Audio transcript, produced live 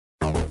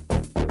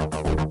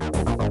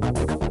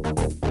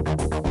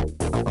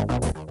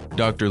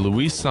Dr.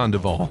 Luis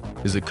Sandoval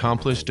is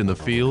accomplished in the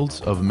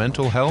fields of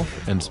mental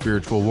health and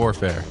spiritual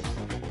warfare,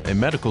 a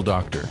medical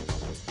doctor,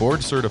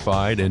 board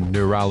certified in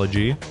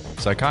neurology,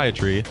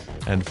 psychiatry,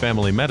 and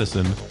family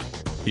medicine.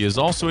 He is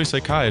also a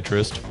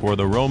psychiatrist for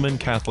the Roman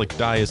Catholic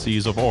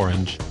Diocese of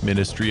Orange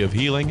Ministry of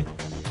Healing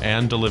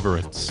and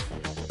Deliverance.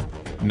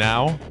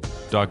 Now,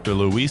 Dr.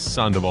 Luis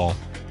Sandoval.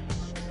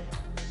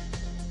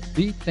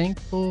 Be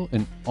thankful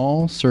in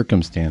all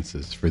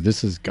circumstances, for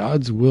this is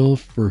God's will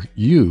for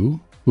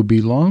you who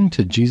belong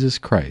to Jesus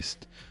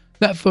Christ.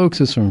 That,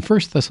 folks, is from 1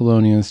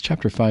 Thessalonians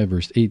chapter 5,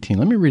 verse 18.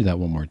 Let me read that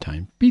one more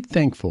time. Be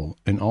thankful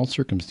in all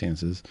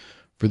circumstances,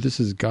 for this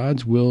is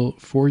God's will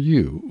for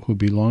you who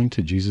belong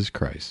to Jesus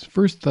Christ.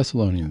 1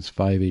 Thessalonians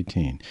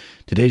 5:18.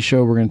 Today's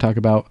show, we're going to talk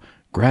about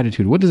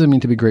gratitude. What does it mean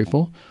to be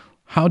grateful?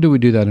 How do we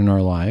do that in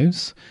our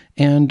lives?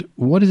 And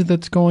what is it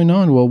that's going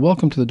on? Well,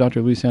 welcome to the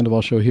Dr. Luis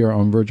Sandoval Show here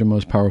on Virgin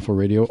Most Powerful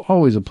Radio.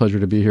 Always a pleasure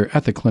to be here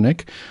at the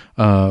clinic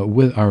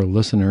with our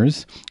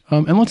listeners.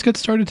 And let's get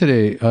started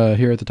today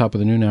here at the top of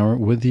the noon hour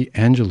with the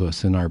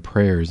Angelus in our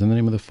prayers. In the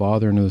name of the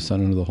Father, and of the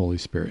Son, and of the Holy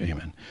Spirit.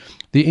 Amen.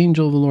 The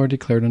angel of the Lord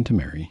declared unto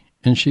Mary,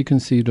 and she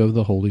conceived of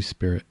the Holy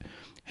Spirit.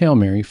 Hail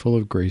Mary, full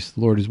of grace,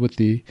 the Lord is with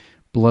thee.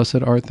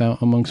 Blessed art thou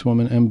amongst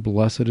women, and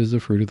blessed is the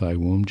fruit of thy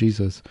womb,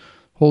 Jesus.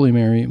 Holy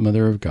Mary,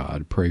 Mother of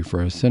God, pray for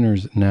us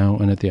sinners, now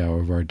and at the hour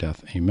of our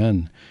death.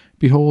 Amen.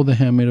 Behold, the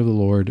handmaid of the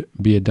Lord,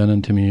 be it done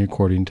unto me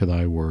according to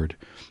thy word.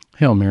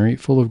 Hail Mary,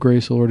 full of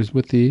grace, the Lord is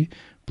with thee.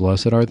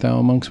 Blessed art thou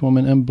amongst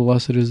women, and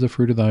blessed is the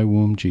fruit of thy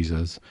womb,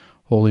 Jesus.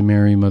 Holy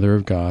Mary, Mother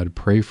of God,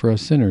 pray for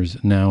us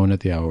sinners, now and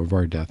at the hour of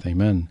our death.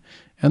 Amen.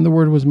 And the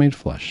Word was made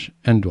flesh,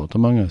 and dwelt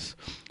among us.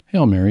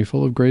 Hail Mary,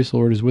 full of grace, the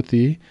Lord is with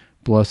thee.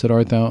 Blessed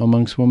art thou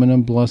amongst women,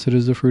 and blessed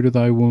is the fruit of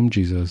thy womb,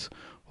 Jesus.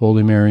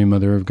 Holy Mary,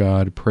 Mother of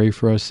God, pray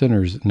for us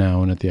sinners,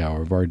 now and at the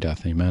hour of our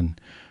death. Amen.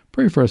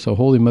 Pray for us, O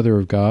Holy Mother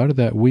of God,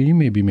 that we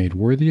may be made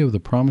worthy of the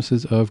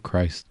promises of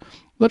Christ.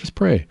 Let us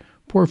pray.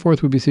 Pour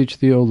forth, we beseech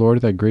thee, O Lord,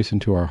 thy grace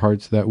into our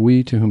hearts, that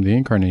we, to whom the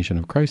incarnation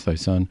of Christ thy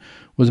Son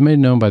was made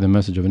known by the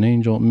message of an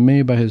angel,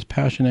 may by his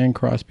passion and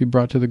cross be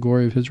brought to the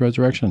glory of his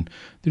resurrection.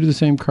 Through the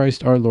same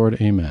Christ our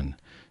Lord. Amen.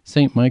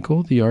 Saint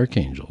Michael, the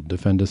archangel,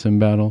 defend us in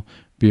battle.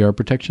 Be our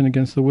protection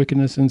against the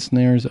wickedness and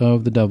snares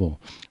of the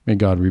devil. May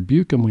God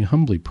rebuke him, we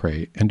humbly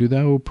pray. And do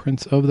thou, O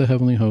Prince of the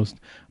heavenly host,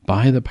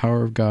 by the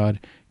power of God,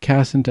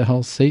 cast into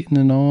hell Satan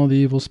and all the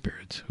evil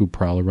spirits who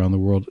prowl around the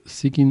world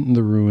seeking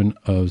the ruin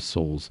of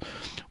souls.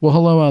 Well,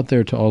 hello out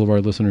there to all of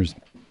our listeners.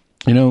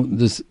 You know,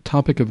 this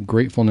topic of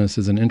gratefulness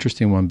is an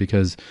interesting one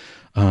because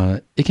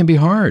it can be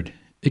hard.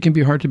 It can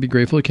be hard to be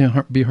grateful. It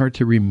can be hard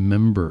to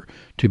remember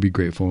to be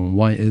grateful. And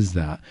why is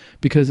that?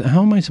 Because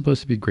how am I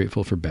supposed to be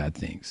grateful for bad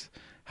things?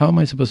 How am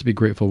I supposed to be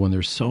grateful when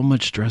there's so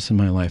much stress in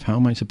my life? How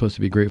am I supposed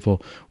to be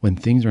grateful when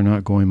things are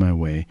not going my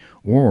way?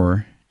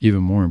 Or,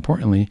 even more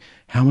importantly,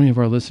 how many of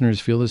our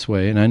listeners feel this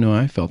way? And I know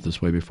I felt this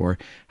way before.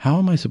 How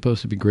am I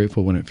supposed to be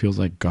grateful when it feels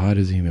like God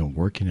isn't even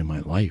working in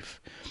my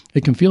life?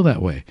 It can feel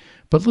that way.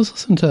 But let's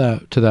listen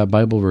to that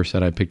Bible verse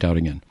that I picked out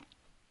again.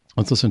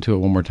 Let's listen to it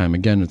one more time.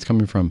 Again, it's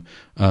coming from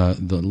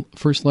the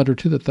first letter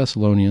to the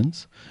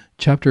Thessalonians,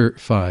 chapter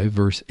 5,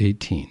 verse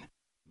 18.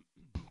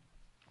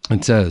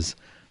 It says,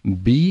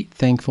 "Be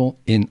thankful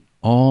in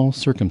all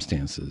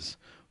circumstances,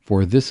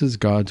 for this is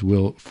God's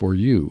will for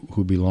you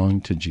who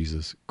belong to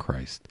Jesus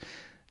Christ."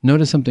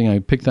 Notice something. I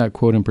picked that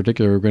quote in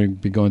particular. We're going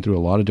to be going through a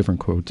lot of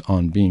different quotes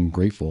on being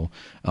grateful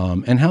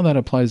and how that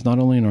applies not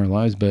only in our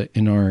lives, but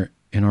in our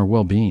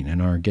well-being,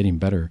 in our getting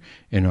better,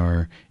 in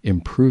our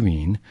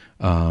improving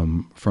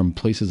from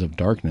places of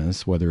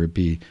darkness, whether it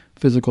be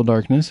physical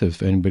darkness,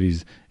 if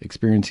anybody's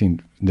experiencing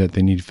that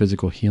they need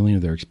physical healing, or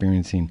they're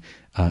experiencing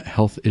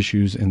health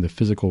issues in the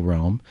physical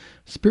realm,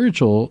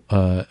 spiritual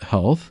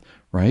health,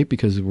 right?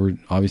 Because we're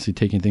obviously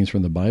taking things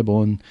from the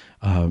Bible, and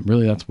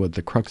really that's what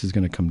the crux is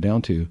going to come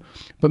down to.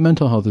 But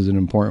mental health is an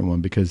important one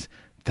because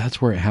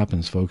that's where it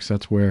happens, folks.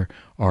 That's where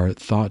our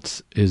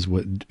thoughts is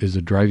what is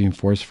a driving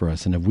force for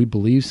us. And if we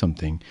believe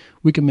something,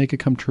 we can make it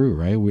come true,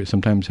 right?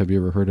 Sometimes, have you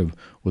ever heard of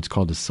what's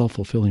called a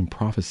self-fulfilling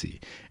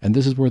prophecy? And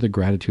this is where the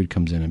gratitude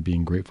comes in and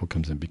being grateful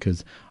comes in,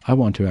 because I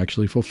want to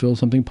actually fulfill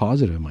something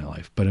positive in my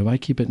life. But if I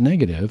keep it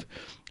negative,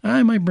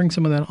 I might bring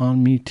some of that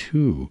on me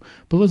too.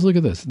 But let's look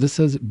at this. This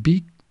says,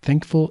 be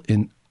thankful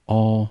in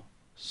all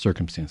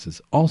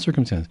circumstances. All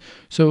circumstances.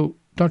 So,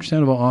 Dr.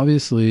 Sandoval,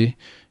 obviously,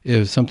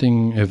 if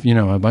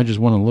I just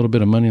won a little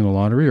bit of money in the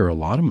lottery or a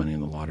lot of money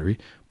in the lottery,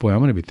 boy, I'm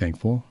going to be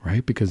thankful,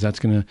 right? Because that's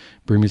going to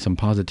bring me some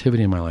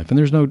positivity in my life. And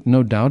there's no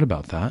doubt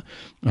about that.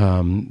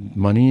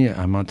 Money,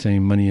 I'm not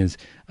saying money is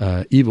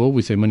evil.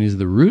 We say money is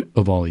the root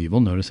of all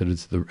evil. Notice that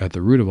it's at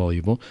the root of all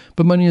evil.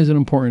 But money is an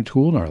important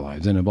tool in our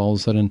lives. And if all of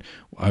a sudden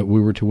we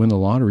were to win the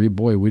lottery,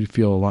 boy, we'd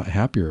feel a lot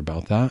happier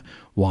about that.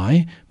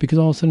 Why? Because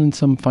all of a sudden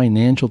some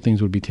financial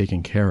things would be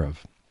taken care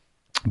of.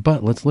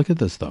 But let's look at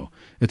this, though.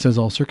 It says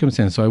all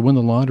circumstances. So I win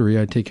the lottery.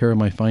 I take care of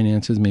my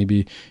finances.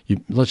 Maybe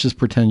let's just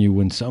pretend you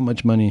win so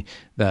much money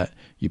that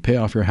you pay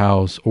off your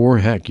house, or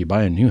heck, you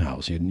buy a new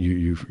house.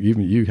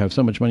 You have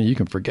so much money you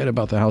can forget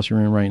about the house you're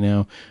in right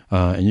now,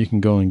 and you can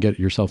go and get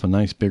yourself a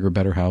nice, bigger,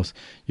 better house.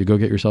 You go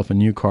get yourself a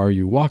new car.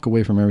 You walk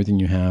away from everything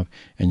you have,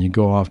 and you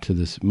go off to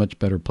this much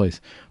better place.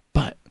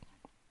 But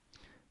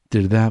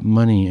did that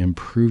money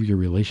improve your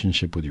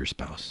relationship with your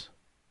spouse?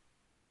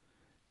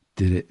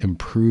 Did it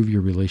improve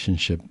your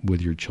relationship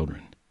with your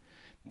children?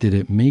 Did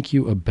it make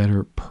you a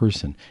better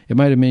person? It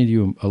might have made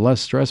you a less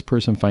stressed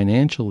person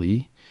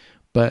financially,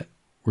 but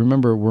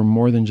remember, we're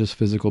more than just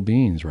physical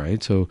beings,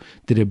 right? So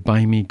did it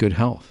buy me good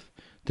health?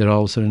 Did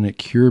all of a sudden it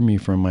cure me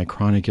from my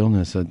chronic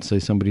illness? Let's say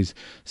somebody's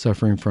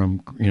suffering from,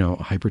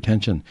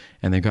 hypertension,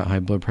 and they've got high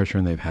blood pressure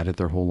and they've had it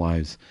their whole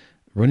lives.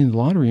 Running the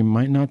lottery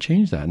might not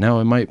change that.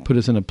 Now, it might put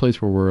us in a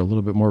place where we're a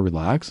little bit more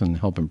relaxed and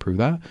help improve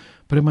that,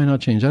 but it might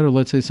not change that. Or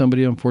let's say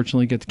somebody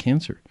unfortunately gets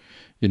cancer.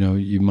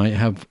 You might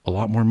have a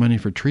lot more money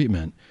for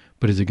treatment,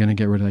 but is it going to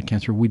get rid of that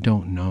cancer? We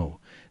don't know.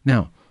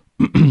 Now,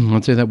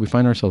 let's say that we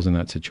find ourselves in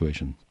that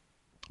situation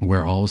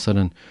where all of a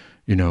sudden,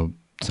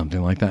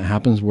 something like that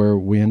happens where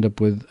we end up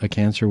with a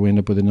cancer, we end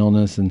up with an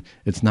illness, and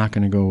it's not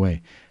going to go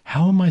away.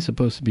 How am I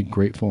supposed to be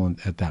grateful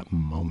at that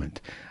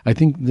moment? I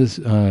think this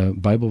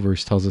Bible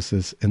verse tells us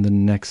this in the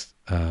next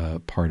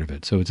part of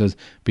it. So it says,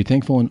 be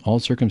thankful in all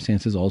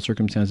circumstances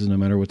no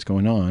matter what's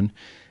going on.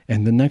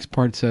 And the next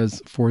part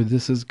says, for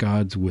this is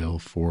God's will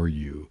for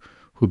you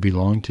who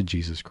belong to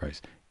Jesus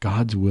Christ.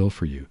 God's will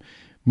for you.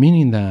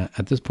 Meaning that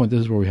at this point, this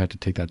is where we have to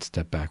take that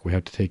step back. We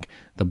have to take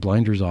the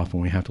blinders off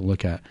and we have to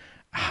look at,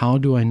 how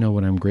do I know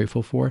what I'm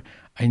grateful for?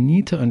 I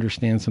need to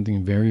understand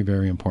something very,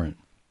 very important.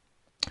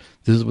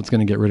 This is what's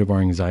going to get rid of our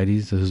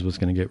anxieties. This is what's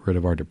going to get rid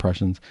of our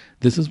depressions.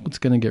 This is what's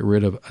going to get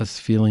rid of us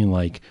feeling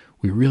like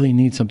we really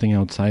need something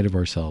outside of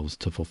ourselves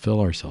to fulfill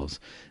ourselves.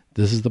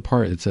 This is the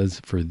part it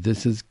says, for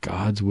this is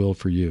God's will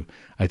for you.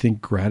 I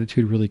think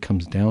gratitude really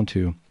comes down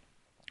to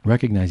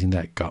recognizing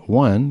that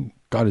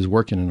God is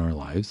working in our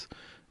lives.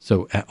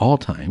 So at all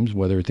times,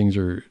 whether things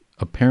are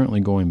apparently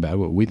going bad,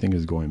 what we think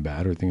is going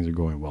bad, or things are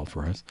going well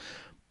for us,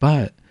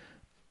 but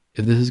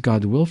if this is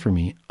God's will for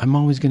me, I'm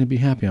always going to be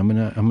happy. I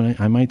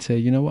might say,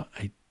 you know what?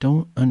 I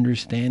don't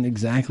understand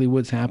exactly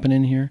what's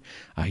happening here.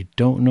 I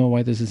don't know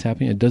why this is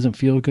happening. It doesn't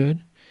feel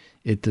good.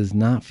 It does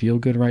not feel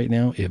good right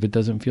now. If it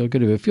doesn't feel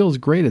good, if it feels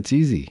great, it's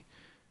easy.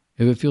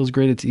 If it feels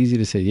great, it's easy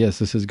to say, yes,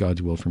 this is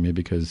God's will for me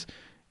because,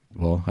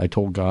 well, I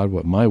told God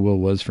what my will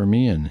was for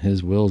me and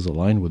his will is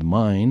aligned with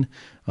mine.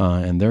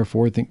 And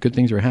therefore good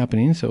things are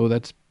happening. So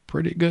that's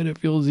pretty good. It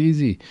feels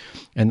easy.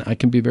 And I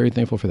can be very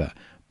thankful for that.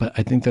 But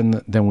I think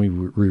then we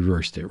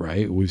reversed it,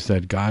 right? We've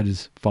said God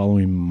is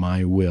following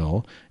my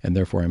will, and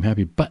therefore I'm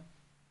happy. But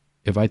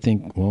if I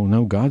think, well,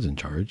 no, God's in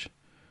charge,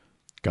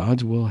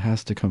 God's will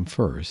has to come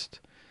first.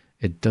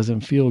 It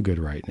doesn't feel good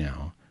right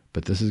now,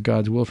 but this is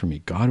God's will for me.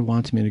 God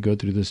wants me to go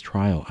through this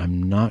trial.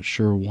 I'm not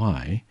sure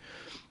why.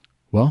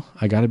 Well,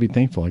 I got to be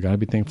thankful. I got to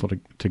be thankful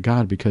to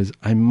God because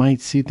I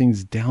might see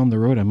things down the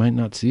road. I might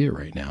not see it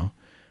right now,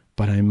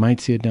 but I might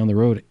see it down the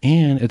road,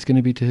 and it's going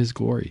to be to his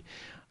glory.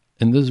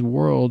 In this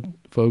world,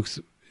 folks,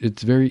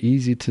 it's very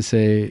easy to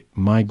say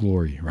my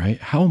glory, right?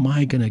 How am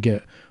I going to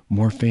get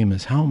more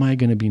famous? How am I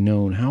going to be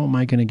known? How am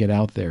I going to get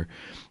out there?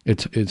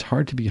 It's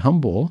hard to be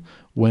humble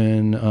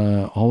when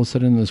all of a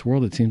sudden in this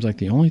world, it seems like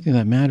the only thing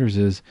that matters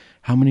is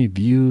how many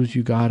views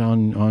you got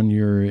on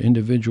your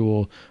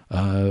individual,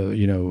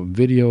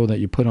 video that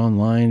you put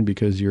online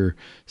because you're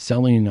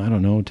selling, I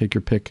don't know, take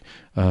your pick,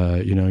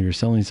 you're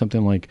selling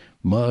something like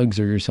mugs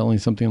or you're selling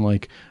something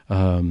like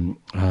a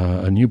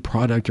new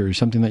product or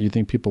something that you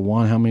think people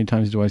want. How many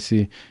times do I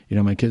see,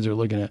 my kids are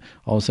looking at,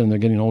 all of a sudden they're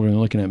getting older and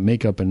they're looking at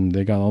makeup and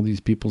they got all these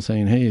people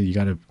saying, hey, you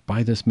got to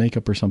buy this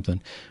makeup or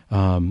something.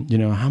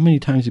 How many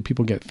times do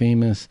people get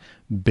famous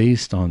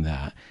based on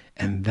that?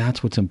 And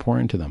that's what's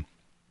important to them.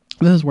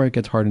 This is where it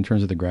gets hard in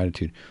terms of the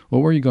gratitude.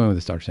 Well, where are you going with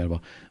this, Dr.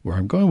 Sandoval? Where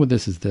I'm going with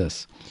this is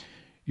this.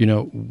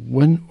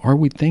 When are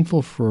we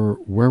thankful for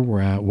where we're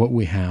at, what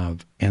we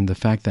have, and the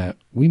fact that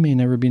we may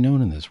never be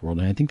known in this world?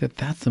 And I think that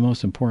that's the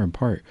most important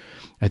part.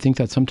 I think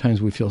that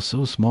sometimes we feel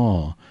so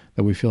small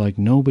that we feel like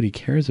nobody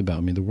cares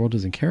about me. The world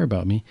doesn't care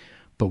about me.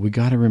 But we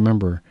got to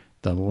remember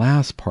the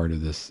last part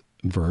of this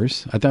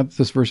verse. I thought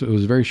this verse, it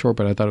was very short,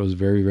 but I thought it was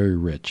very, very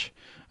rich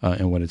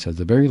in what it says.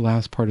 The very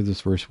last part of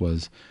this verse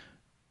was,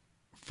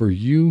 for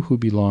you who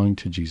belong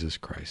to Jesus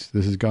Christ.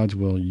 This is God's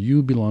will.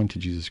 You belong to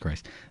Jesus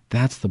Christ.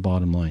 That's the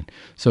bottom line.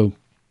 So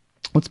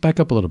let's back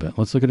up a little bit.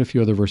 Let's look at a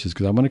few other verses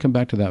because I want to come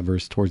back to that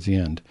verse towards the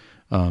end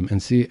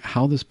and see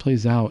how this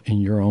plays out in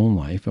your own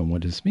life and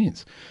what this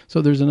means.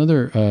 So there's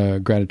another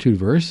gratitude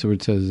verse where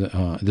it says,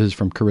 this is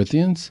from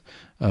Corinthians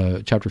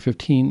chapter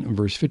 15,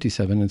 verse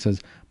 57. It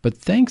says, but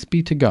thanks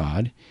be to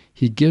God,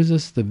 he gives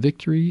us the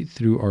victory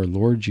through our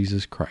Lord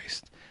Jesus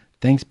Christ.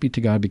 Thanks be to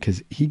God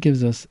because he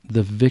gives us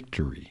the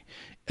victory.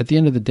 at the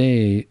end of the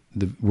day,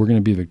 we're going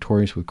to be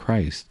victorious with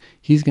Christ.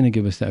 He's going to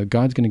give us that.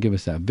 God's going to give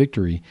us that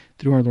victory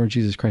through our Lord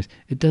Jesus Christ.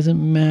 It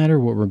doesn't matter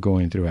what we're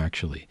going through,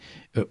 actually.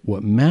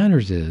 What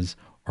matters is,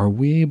 are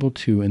we able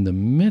to, in the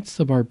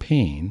midst of our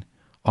pain,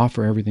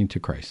 offer everything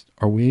to Christ?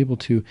 Are we able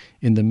to,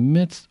 in the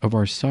midst of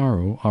our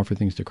sorrow, offer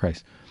things to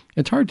Christ?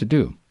 It's hard to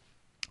do.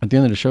 At the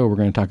end of the show, we're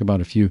going to talk about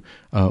a few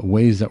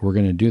ways that we're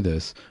going to do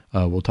this.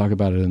 We'll talk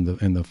about it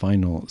in the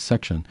final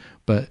section.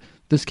 But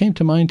this came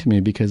to mind to me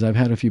because I've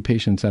had a few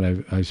patients that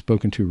I've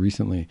spoken to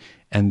recently,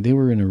 and they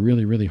were in a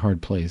really, really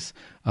hard place.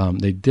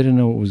 They didn't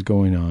know what was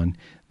going on.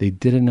 They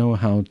didn't know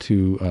how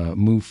to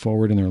move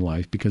forward in their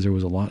life because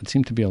it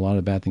seemed to be a lot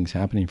of bad things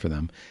happening for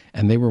them.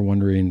 And they were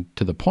wondering,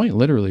 to the point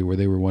literally where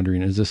they were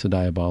wondering, is this a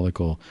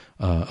diabolical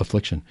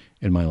affliction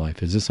in my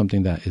life? Is this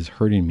something that is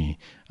hurting me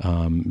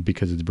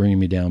because it's bringing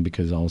me down,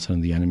 because all of a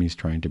sudden the enemy's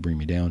trying to bring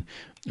me down?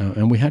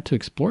 And we had to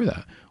explore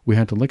that. We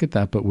had to look at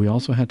that, but we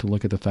also had to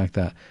look at the fact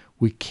that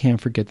we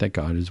can't forget that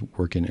God is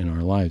working in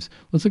our lives.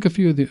 Let's look at a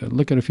few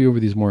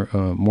of these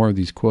more of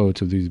these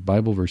quotes of these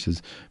Bible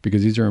verses,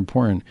 because these are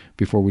important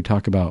before we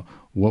talk about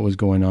what was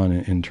going on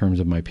in terms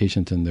of my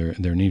patients and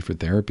their need for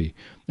therapy.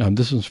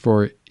 This was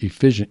for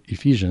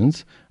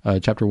Ephesians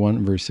chapter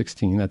 1, verse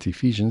 16. That's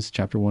Ephesians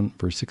chapter 1,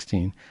 verse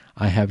 16.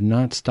 I have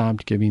not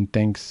stopped giving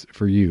thanks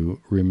for you,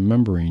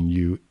 remembering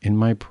you in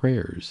my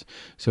prayers.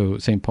 So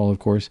St. Paul, of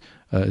course,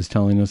 is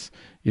telling us,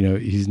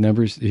 he's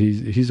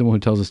the one who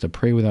tells us to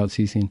pray without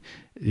ceasing.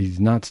 He's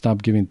not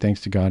stopped giving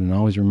thanks to God and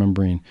always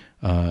remembering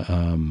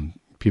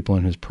people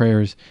in his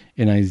prayers.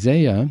 In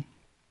Isaiah,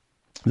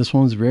 this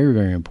one's very,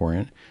 very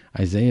important.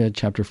 Isaiah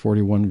chapter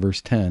 41,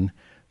 verse 10,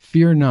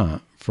 fear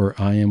not, for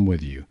I am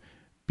with you.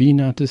 Be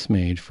not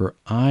dismayed, for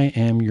I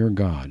am your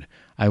God.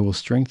 I will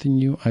strengthen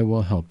you. I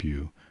will help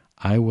you.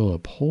 I will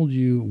uphold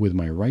you with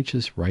my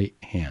righteous right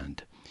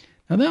hand.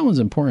 Now that one's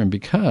important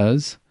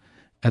because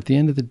at the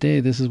end of the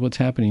day, this is what's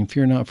happening.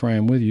 Fear not, for I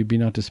am with you. Be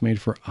not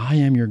dismayed, for I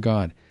am your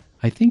God.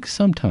 I think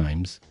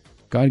sometimes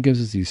God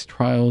gives us these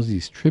trials,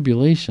 these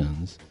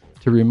tribulations,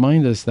 to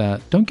remind us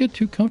that don't get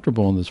too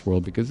comfortable in this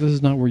world, because this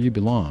is not where you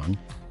belong,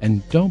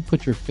 and don't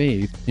put your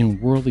faith in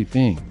worldly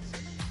things.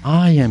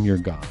 I am your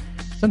God.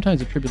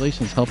 Sometimes the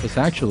tribulations help us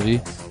actually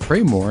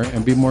pray more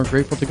and be more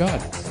grateful to God.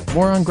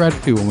 More on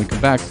gratitude when we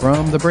come back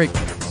from the break.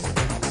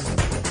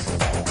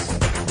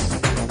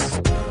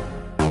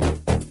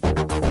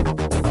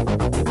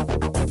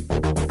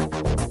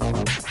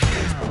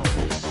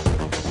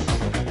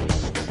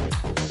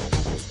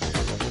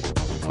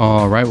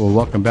 All right, well,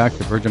 welcome back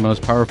to Virgin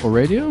Most Powerful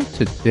Radio.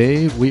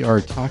 Today we are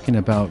talking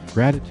about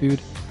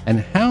gratitude and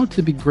how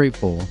to be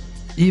grateful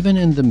even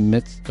in the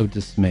midst of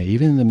dismay,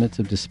 even in the midst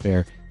of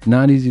despair.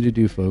 Not easy to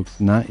do, folks.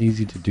 Not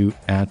easy to do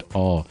at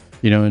all.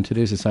 In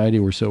today's society,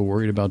 we're so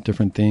worried about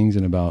different things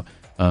and about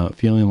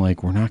feeling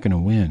like we're not going to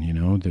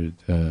win.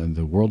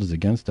 The world is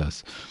against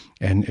us.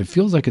 And it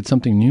feels like it's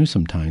something new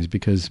sometimes,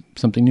 because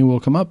something new will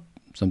come up.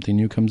 Something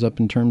new comes up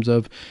in terms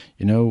of,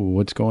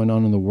 what's going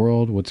on in the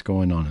world, what's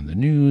going on in the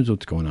news,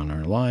 what's going on in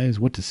our lives,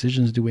 what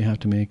decisions do we have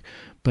to make?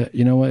 But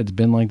you know what? It's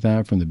been like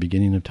that from the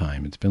beginning of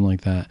time. It's been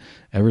like that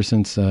ever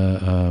since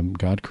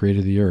God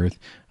created the earth.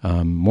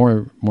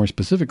 More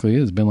specifically,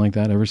 it's been like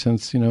that ever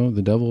since,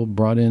 the devil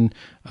brought in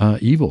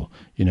evil,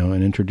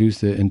 and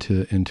introduced it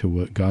into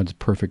what God's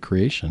perfect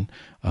creation.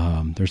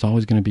 There's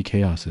always going to be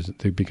chaos,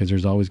 because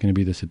there's always going to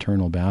be this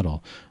eternal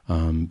battle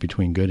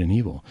between good and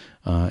evil.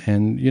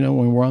 And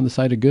when we're on the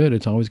side of good,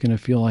 it's always going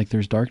to feel like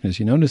there's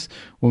darkness. You notice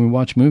when we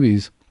watch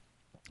movies,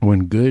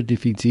 when good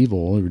defeats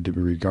evil,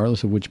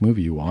 regardless of which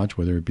movie you watch,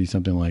 whether it be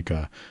something like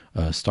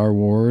Star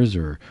Wars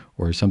or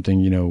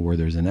something, where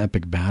there's an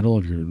epic battle,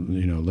 if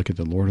look at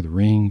the Lord of the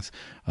Rings,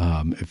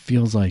 it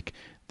feels like,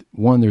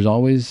 one, there's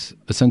always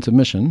a sense of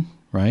mission,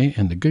 right?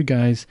 And the good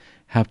guys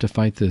have to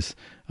fight the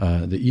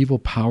evil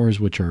powers,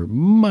 which are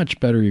much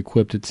better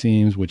equipped, it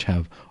seems, which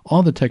have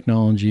all the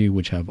technology,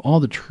 which have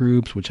all the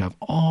troops, which have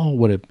all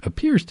what it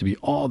appears to be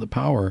all the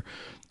power.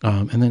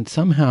 And then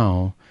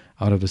somehow,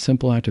 out of a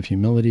simple act of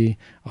humility,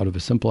 out of a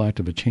simple act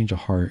of a change of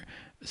heart,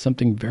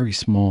 something very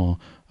small,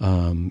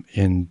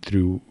 and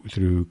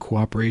through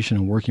cooperation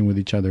and working with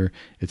each other,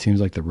 it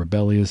seems like the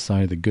rebellious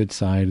side, the good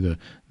side,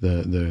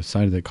 the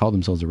side that call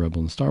themselves the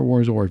rebel in Star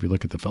Wars, or if you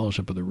look at the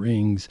Fellowship of the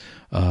Rings,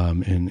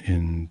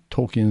 in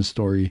Tolkien's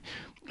story,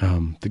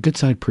 the good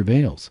side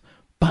prevails.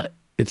 But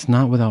it's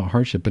not without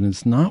hardship, and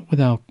it's not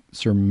without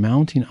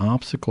surmounting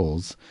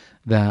obstacles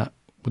that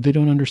they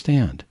don't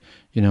understand.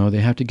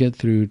 They have to get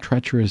through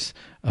treacherous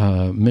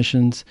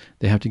missions.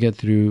 They have to get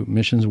through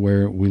missions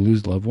where we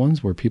lose loved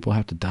ones, where people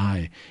have to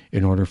die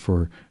in order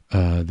for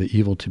the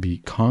evil to be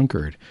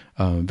conquered.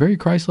 Very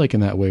Christ-like in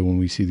that way when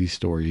we see these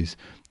stories,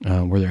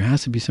 where there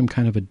has to be some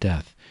kind of a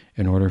death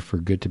in order for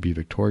good to be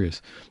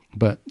victorious.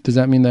 But does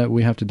that mean that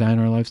we have to die in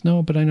our lives?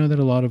 No, but I know that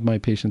a lot of my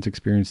patients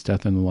experience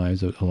death in the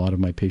lives. A lot of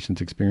my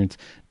patients experience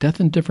death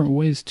in different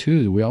ways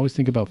too. We always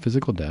think about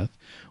physical death.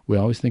 We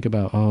always think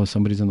about,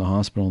 somebody's in the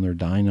hospital and they're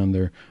dying on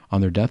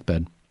their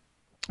deathbed.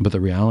 But the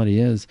reality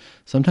is,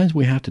 sometimes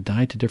we have to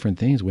die to different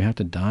things. We have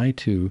to die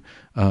to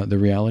the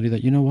reality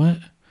that,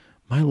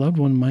 my loved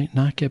one might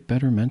not get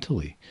better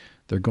mentally.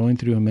 They're going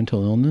through a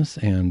mental illness,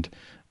 and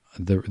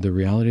the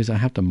reality is I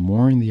have to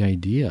mourn the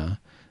idea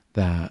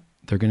that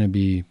they're going to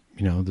be,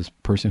 this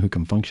person who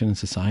can function in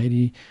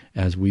society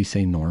as we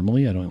say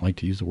normally. I don't like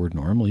to use the word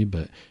normally,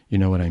 but you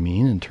know what I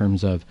mean, in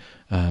terms of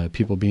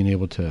people being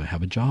able to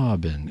have a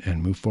job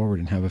and move forward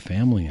and have a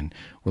family. And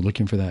we're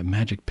looking for that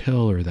magic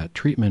pill or that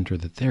treatment or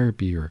the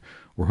therapy, or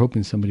we're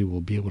hoping somebody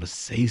will be able to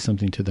say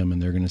something to them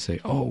and they're going to say,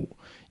 oh,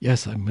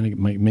 yes, I'm going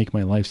to make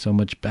my life so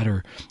much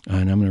better,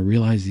 and I'm going to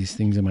realize these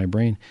things in my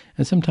brain.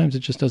 And sometimes it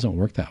just doesn't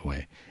work that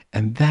way.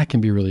 And that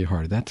can be really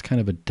hard. That's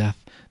kind of a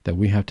death that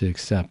we have to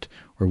accept,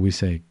 where we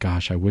say,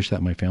 gosh, I wish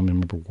that my family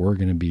member were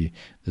going to be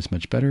this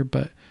much better.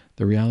 But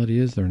the reality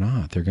is they're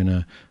not. They're going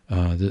to,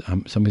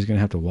 somebody's going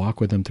to have to walk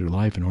with them through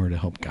life in order to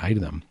help guide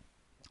them.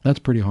 That's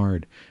pretty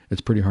hard.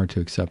 It's pretty hard to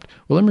accept.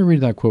 Well, let me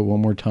read that quote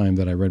one more time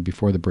that I read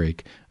before the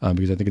break,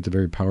 because I think it's a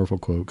very powerful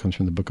quote. It comes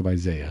from the book of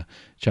Isaiah,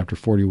 chapter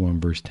 41,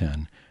 verse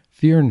 10.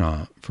 Fear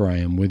not, for I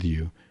am with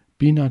you.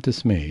 Be not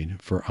dismayed,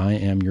 for I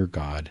am your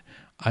God.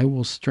 I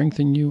will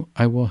strengthen you.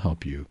 I will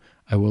help you.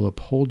 I will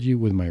uphold you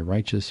with my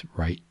righteous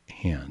right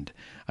hand.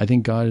 I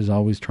think God is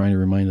always trying to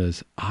remind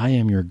us, I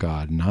am your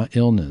God, not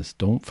illness.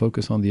 Don't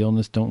focus on the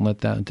illness. Don't let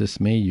that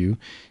dismay you.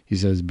 He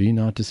says, be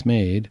not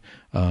dismayed,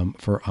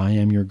 for I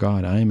am your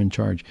God. I am in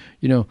charge.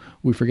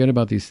 We forget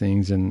about these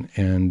things,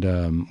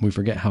 and we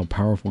forget how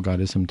powerful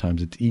God is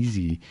sometimes. It's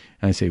easy.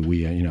 And I say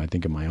we, I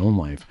think of my own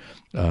life.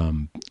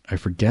 I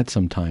forget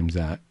sometimes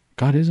that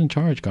God is in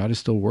charge. God is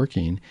still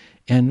working.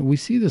 And we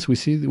see this.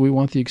 We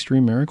want the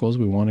extreme miracles.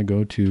 We want to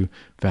go to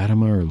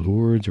Fatima or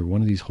Lourdes or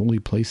one of these holy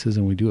places,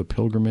 and we do a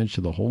pilgrimage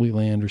to the Holy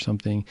Land or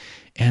something.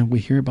 And we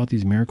hear about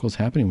these miracles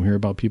happening. We hear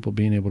about people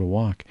being able to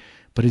walk.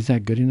 But is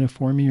that good enough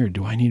for me, or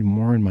do I need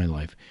more in my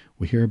life?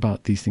 We hear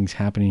about these things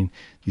happening,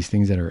 these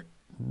things that are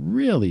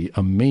really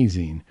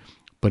amazing.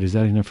 But is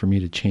that enough for me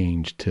to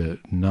change, to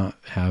not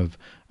have,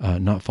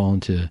 not fall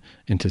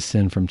into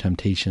sin from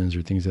temptations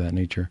or things of that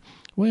nature?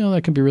 Well,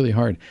 that can be really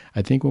hard.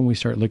 I think when we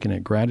start looking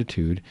at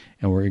gratitude,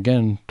 and we're,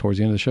 again, towards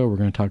the end of the show, we're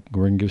going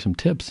to give some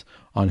tips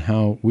on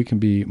how we can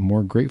be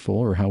more grateful,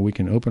 or how we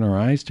can open our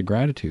eyes to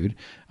gratitude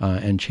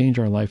and change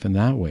our life in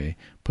that way,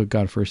 put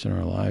God first in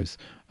our lives.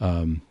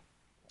 When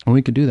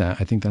we can do that,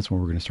 I think that's when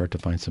we're going to start to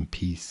find some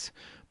peace.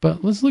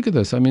 But let's look at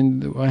this. I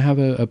mean, I have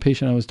a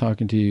patient I was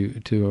talking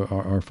to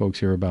our folks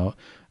here about.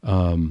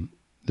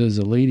 There's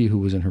a lady who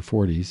was in her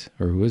 40s,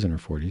 or who is in her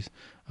 40s,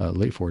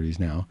 late 40s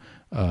now.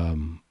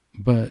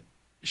 But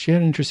she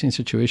had an interesting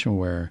situation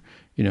where,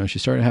 she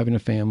started having a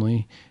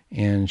family,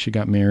 and she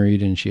got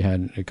married, and she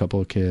had a couple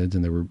of kids,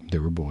 and they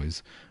were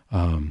boys.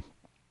 And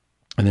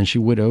then she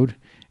widowed,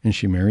 and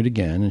she married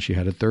again, and she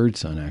had a third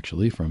son,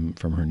 actually, from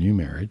her new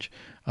marriage.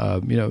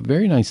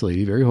 Very nice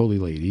lady, very holy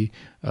lady,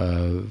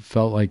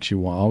 felt like she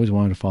always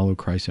wanted to follow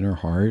Christ in her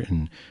heart.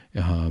 And,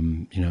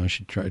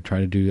 she tried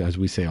to do, as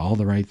we say, all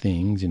the right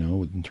things,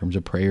 in terms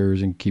of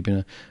prayers and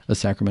keeping a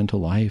sacramental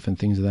life and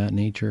things of that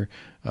nature.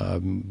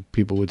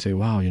 People would say,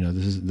 wow,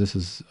 this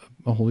is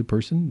a holy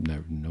person,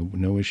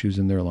 no issues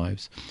in their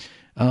lives.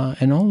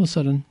 And all of a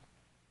sudden,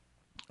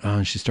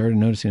 she started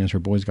noticing as her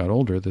boys got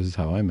older, this is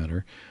how I met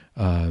her,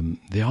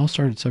 they all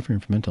started suffering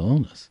from mental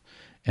illness.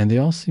 And they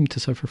all seemed to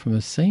suffer from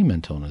the same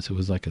mental illness. It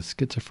was like a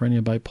schizophrenia,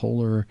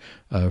 bipolar.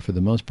 For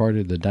the most part,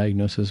 the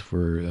diagnosis,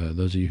 for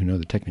those of you who know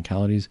the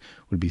technicalities,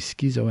 would be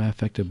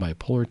schizoaffective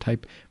bipolar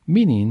type,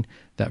 meaning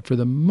that for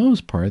the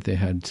most part, they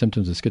had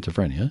symptoms of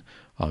schizophrenia.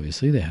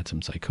 Obviously, they had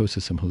some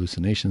psychosis, some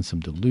hallucinations, some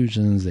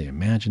delusions. They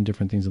imagined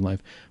different things in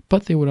life.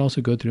 But they would also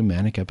go through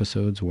manic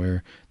episodes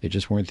where they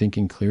just weren't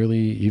thinking clearly,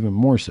 even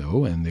more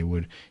so, and they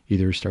would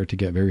either start to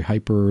get very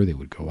hyper, they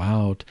would go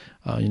out.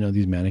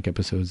 These manic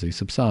episodes, they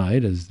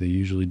subside, as they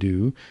usually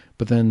do,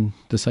 but then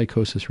the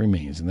psychosis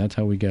remains. And that's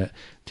how we get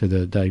to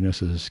the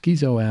diagnosis of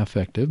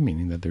schizoaffective,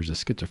 meaning that there's a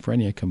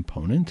schizophrenia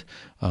component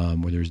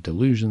where there's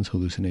delusions,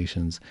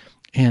 hallucinations,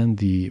 and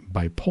the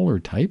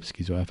bipolar type,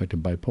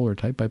 schizoaffective bipolar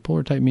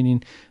type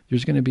meaning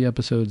there's going to be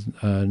episodes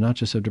not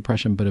just of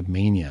depression, but of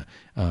mania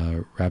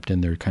wrapped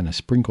in there, kind of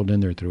sprinkled in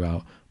there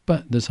throughout,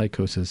 but the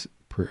psychosis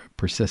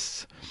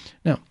persists.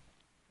 Now,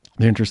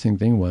 the interesting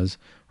thing was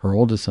her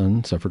oldest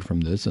son suffered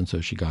from this, and so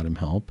she got him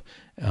help.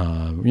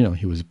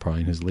 He was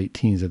probably in his late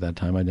teens at that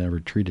time. I never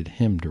treated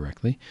him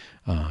directly.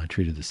 I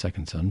treated the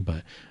second son,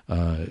 but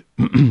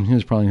he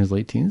was probably in his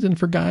late teens. And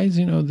for guys,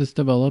 this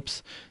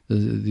develops,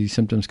 these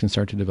symptoms can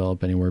start to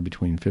develop anywhere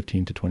between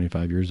 15 to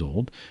 25 years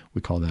old.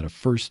 We call that a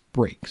first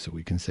break. So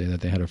we can say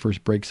that they had a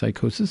first break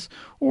psychosis,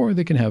 or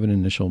they can have an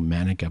initial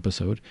manic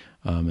episode.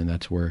 And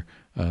that's where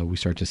we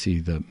start to see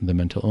the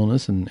mental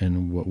illness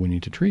and what we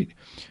need to treat.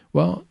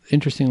 Well,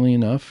 interestingly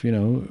enough,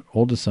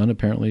 oldest son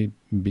apparently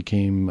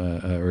became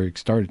or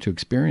started to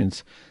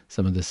experience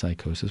some of this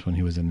psychosis when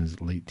he was in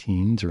his late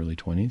teens, early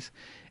 20s.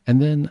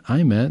 And then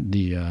I met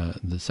the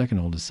second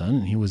oldest son,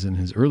 and he was in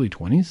his early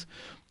 20s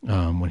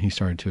when he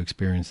started to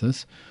experience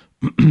this.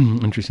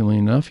 Interestingly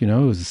enough, it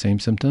was the same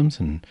symptoms,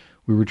 and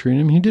we were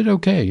treating him. He did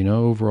okay,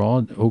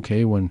 overall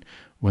okay when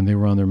they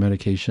were on their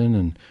medication,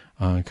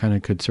 and kind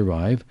of could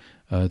survive.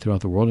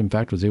 throughout the world. In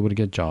fact, was able to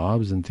get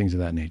jobs and things of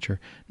that nature.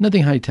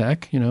 Nothing high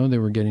tech, they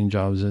were getting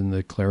jobs in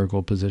the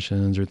clerical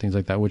positions or things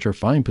like that, which are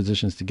fine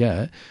positions to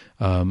get.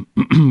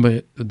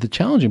 But the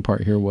challenging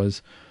part here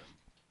was,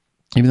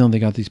 even though they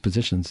got these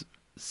positions,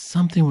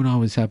 something would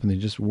always happen. They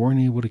just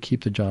weren't able to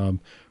keep the job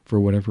for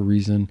whatever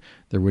reason.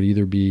 There would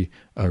either be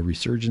a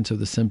resurgence of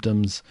the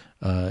symptoms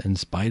in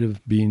spite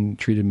of being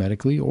treated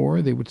medically,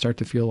 or they would start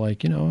to feel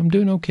like, I'm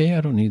doing okay.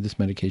 I don't need this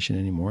medication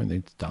anymore. And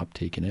they'd stop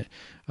taking it.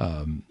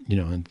 And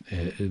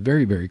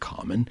very, very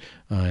common.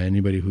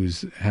 Anybody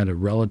who's had a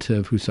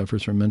relative who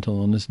suffers from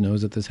mental illness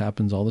knows that this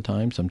happens all the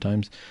time.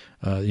 Sometimes,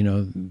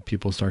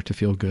 people start to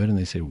feel good and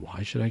they say,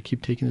 why should I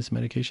keep taking this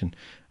medication?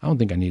 I don't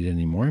think I need it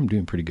anymore. I'm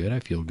doing pretty good. I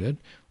feel good.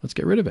 Let's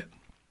get rid of it.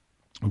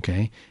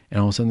 Okay. And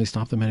all of a sudden they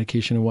stop the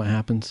medication, and what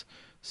happens?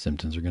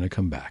 Symptoms are going to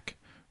come back,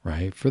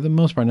 right? For the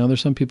most part. Now,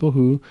 there's some people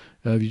who,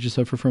 if you just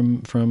suffer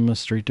from a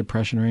straight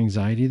depression or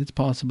anxiety, that's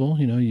possible.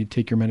 You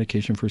take your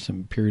medication for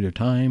some period of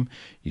time,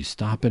 you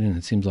stop it, and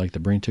it seems like the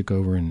brain took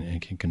over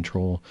and can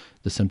control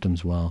the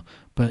symptoms well.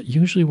 But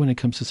usually when it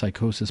comes to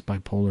psychosis,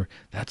 bipolar,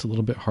 that's a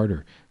little bit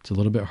harder. It's a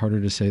little bit harder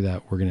to say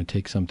that we're going to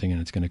take something and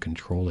it's going to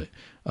control it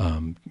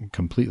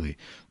completely.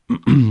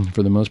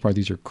 For the most part,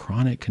 these are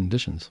chronic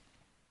conditions.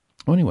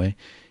 Well, anyway,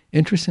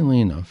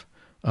 interestingly enough,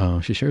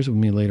 she shares with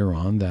me later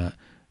on that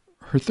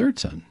her third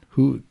son,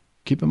 who,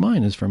 keep in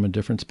mind, is from a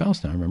different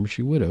spouse now. Remember,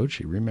 she widowed,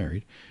 she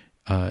remarried.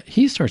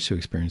 He starts to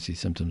experience these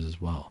symptoms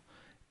as well.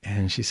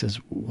 And she says,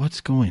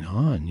 what's going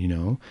on,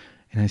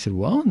 And I said,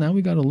 well, now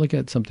we got to look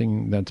at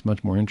something that's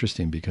much more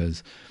interesting,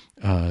 because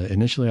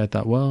initially I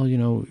thought, well,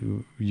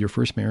 your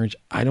first marriage,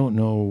 I don't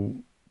know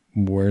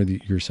where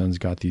your sons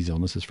got these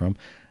illnesses from.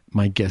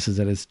 My guess is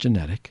that it's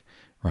genetic.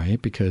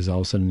 Right? Because all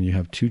of a sudden you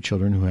have two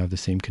children who have the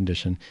same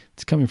condition.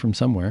 It's coming from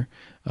somewhere.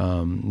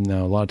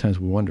 Now, a lot of times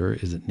we wonder,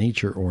 is it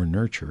nature or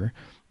nurture?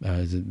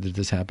 Did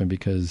this happen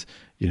because,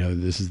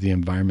 this is the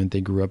environment they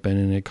grew up in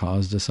and it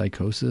caused a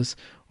psychosis?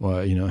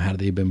 Or, had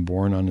they been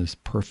born on this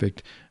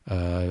perfect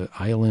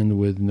island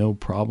with no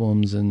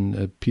problems and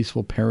a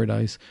peaceful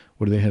paradise?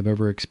 Would they have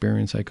ever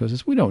experienced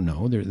psychosis? We don't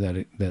know.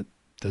 That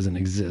doesn't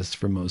exist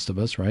for most of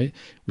us, right?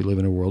 We live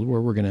in a world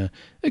where we're going to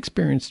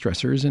experience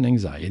stressors and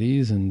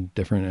anxieties and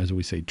different, as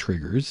we say,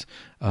 triggers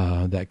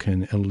that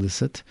can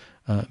elicit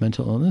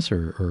mental illness,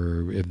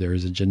 or if there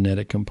is a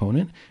genetic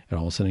component, it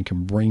all of a sudden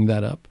can bring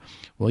that up.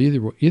 Well,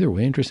 either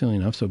way, interestingly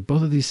enough, so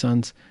both of these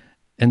sons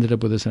ended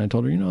up with this, and I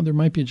told her, there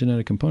might be a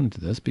genetic component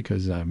to this,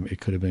 because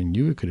it could have been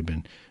you, it could have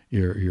been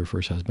your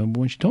first husband. But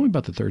when she told me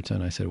about the third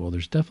son, I said, well,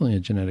 there's definitely a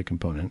genetic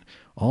component.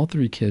 All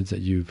three kids that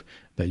you've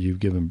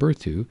given birth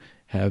to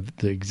have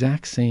the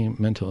exact same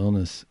mental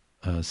illness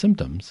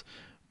symptoms,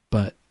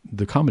 but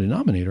the common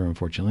denominator,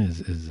 unfortunately,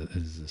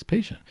 is this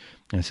patient.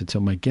 And I said,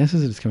 so my guess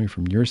is that it's coming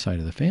from your side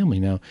of the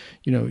family. Now,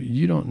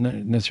 you don't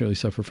necessarily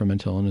suffer from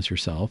mental illness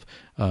yourself,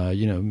 other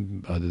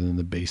than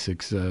the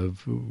basics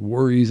of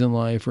worries in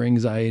life or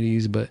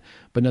anxieties, but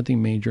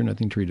nothing major,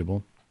 nothing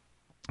treatable.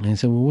 And I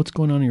said, well, what's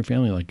going on in your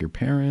family? Like your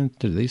parents,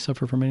 do they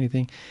suffer from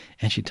anything?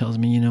 And she tells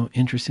me,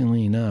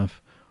 interestingly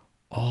enough,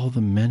 all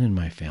the men in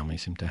my family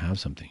seem to have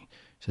something.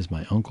 She says,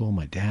 my uncle,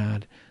 my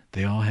dad,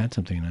 they all had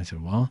something. And I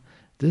said, well,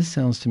 this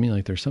sounds to me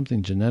like there's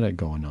something genetic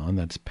going on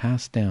that's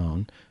passed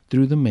down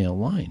through the male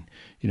line,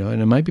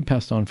 and it might be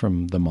passed on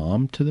from the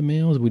mom to the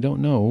males. We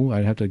don't know.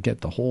 I'd have to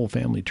get the whole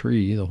family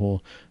tree, the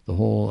whole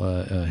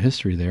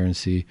history there, and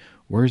see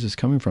where is this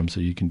coming from. So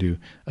you can do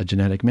a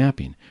genetic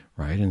mapping,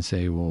 right? And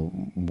say, well,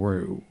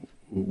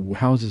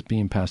 how is this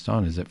being passed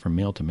on? Is it from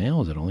male to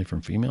male? Is it only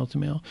from female to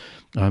male?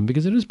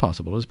 Because it is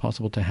possible. It is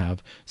possible to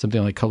have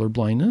something like color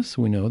blindness.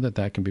 We know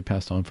that can be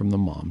passed on from the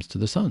moms to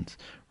the sons,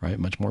 right?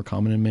 Much more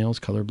common in males,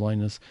 color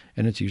blindness,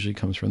 and it usually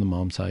comes from the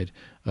mom side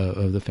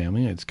of the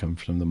family. It's come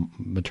from the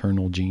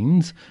maternal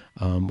genes.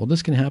 Well,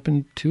 this can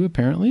happen too,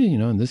 apparently.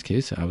 In this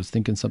case, I was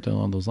thinking something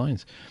along those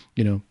lines,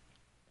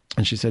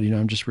 And she said,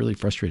 I'm just really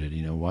frustrated.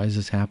 Why is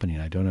this happening?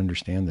 I don't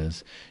understand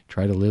this.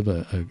 Try to live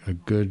a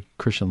good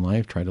Christian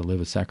life, try to live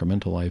a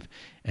sacramental life,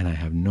 and I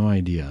have no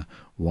idea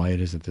why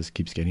it is that this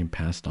keeps getting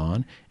passed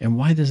on and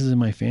why this is in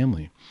my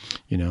family,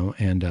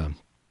 And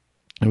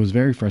it was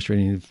very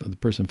frustrating. The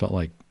person felt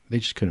like they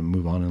just couldn't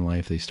move on in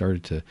life. They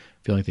started to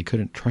feel like they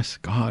couldn't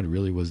trust God,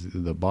 really was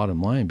the bottom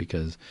line,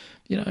 because,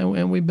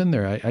 and we've been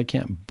there. I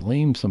can't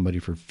blame somebody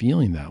for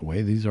feeling that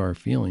way. These are our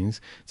feelings.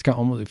 It's got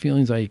almost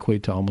feelings I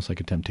equate to almost like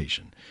a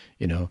temptation.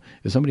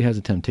 If somebody has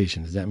a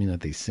temptation, does that mean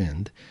that they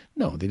sinned?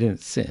 No, they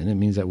didn't sin. It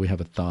means that we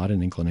have a thought,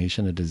 an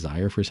inclination, a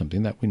desire for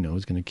something that we know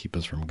is going to keep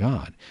us from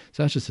God.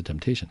 So that's just a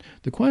temptation.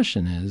 The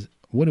question is,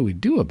 what do we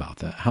do about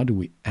that? How do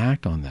we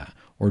act on that?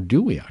 Or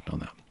do we act on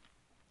that?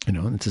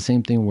 And it's the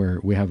same thing where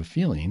we have a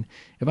feeling.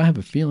 If I have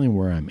a feeling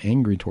where I'm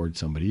angry towards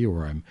somebody,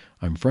 or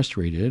I'm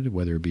frustrated,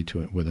 whether it be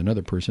with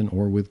another person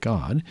or with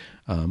God,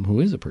 who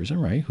is a person,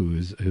 right?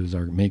 Who's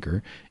our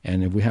maker.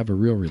 And if we have a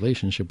real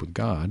relationship with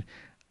God,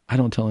 I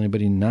don't tell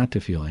anybody not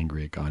to feel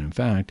angry at God. In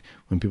fact,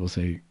 when people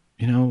say,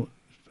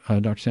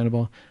 Dr.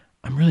 Sandoval,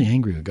 I'm really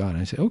angry with God,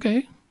 and I say,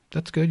 okay,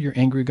 That's good. You're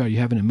angry with God. You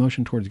have an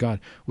emotion towards God,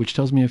 which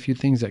tells me a few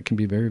things that can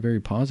be very, very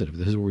positive.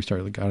 This is where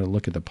we got to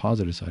look at the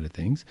positive side of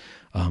things.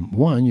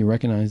 One, you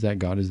recognize that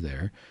God is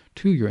there.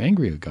 Two, you're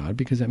angry with God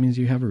because that means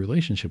you have a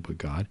relationship with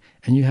God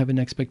and you have an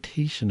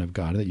expectation of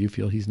God that you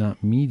feel he's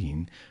not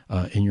meeting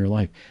in your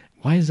life.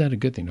 Why is that a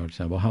good thing, Dr.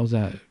 Sandoval? How's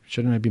that?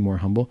 Shouldn't I be more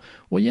humble?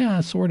 Well,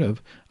 yeah, sort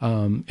of.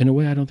 In a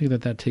way, I don't think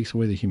that takes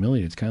away the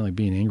humility. It's kind of like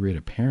being angry at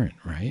a parent,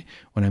 right?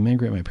 When I'm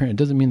angry at my parent,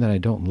 it doesn't mean that I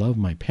don't love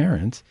my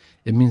parents.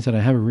 It means that I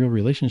have a real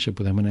relationship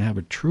with them and I have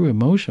a true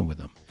emotion with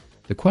them.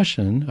 The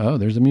question,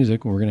 there's the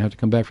music, and we're going to have to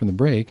come back from the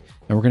break,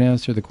 and we're going to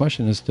answer the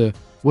question as to,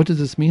 what does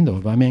this mean, though?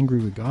 If I'm angry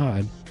with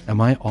God,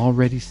 am I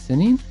already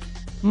sinning?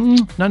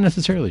 Not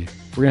necessarily.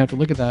 We're going to have to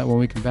look at that when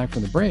we come back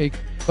from the break,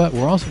 but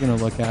we're also going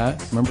to look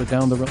at, remember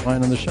down the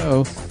line on the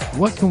show,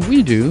 what can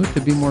we do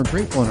to be more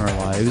grateful in our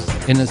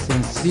lives in a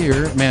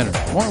sincere manner?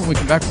 More when we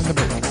come back from the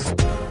break.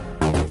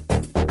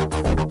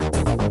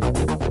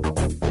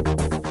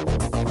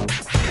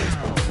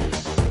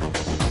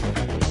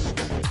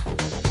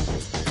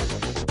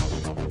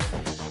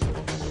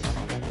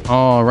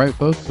 All right,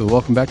 folks, so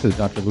welcome back to the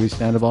Dr. Luis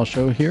Sandoval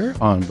Show here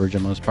on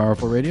Virgin Most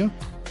Powerful Radio.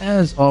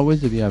 As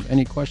always, if you have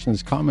any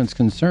questions, comments,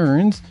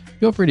 concerns,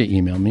 feel free to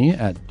email me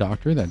at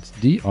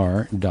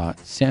dr.sandoval,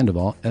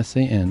 SANDOVAL,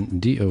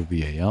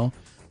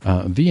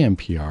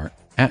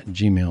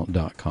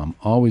 VMPR@gmail.com.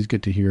 Always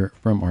good to hear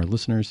from our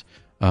listeners.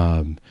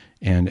 And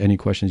any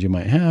questions you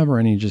might have or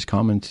any just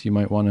comments you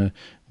might want to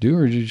do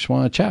or you just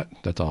want to chat.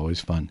 That's always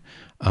fun.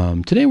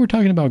 Today we're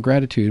talking about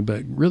gratitude,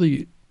 but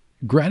really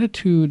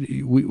gratitude,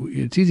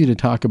 it's easy to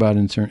talk about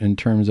in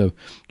terms of,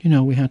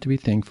 we have to be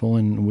thankful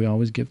and we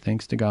always give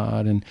thanks to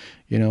God. And,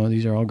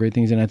 these are all great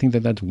things. And I think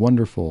that that's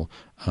wonderful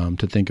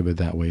to think of it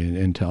that way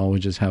and to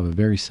always just have a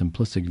very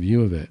simplistic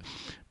view of it.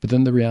 But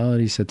then the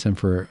reality sets in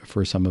for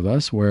some of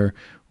us where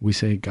we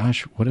say,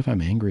 gosh, what if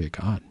I'm angry at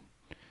God?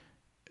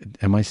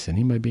 Am I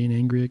sinning by being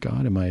angry at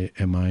God? Am I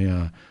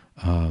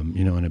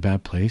in a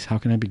bad place? How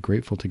can I be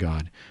grateful to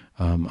God?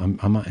 I'm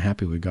not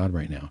happy with God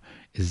right now.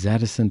 Is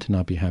that a sin to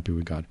not be happy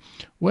with God?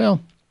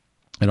 Well,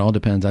 it all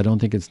depends. I don't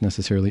think it's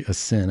necessarily a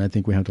sin. I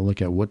think we have to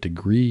look at what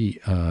degree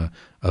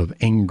of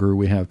anger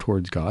we have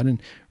towards God. And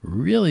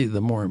really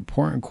the more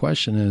important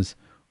question is,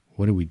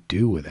 what do we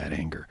do with that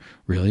anger?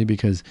 Really?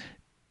 Because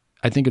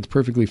I think it's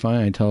perfectly fine.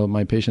 I tell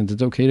my patients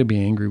it's okay to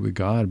be angry with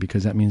God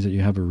because that means that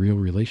you have a real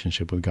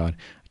relationship with God.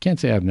 I can't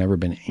say I've never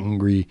been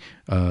angry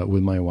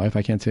with my wife.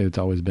 I can't say it's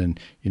always been,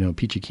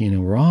 peachy keen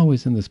and we're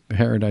always in this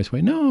paradise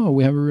way. No,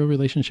 we have a real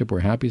relationship.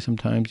 We're happy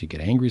sometimes. You get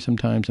angry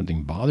sometimes.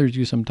 Something bothers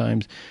you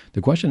sometimes.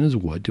 The question is,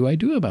 what do I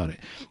do about it?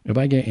 If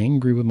I get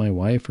angry with my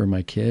wife or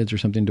my kids or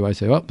something, do I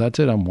say, oh, that's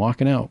it. I'm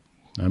walking out.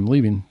 I'm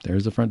leaving.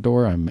 There's the front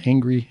door. I'm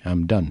angry.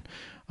 I'm done.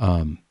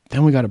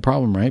 Then we got a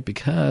problem, right?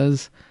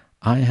 Because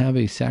I have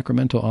a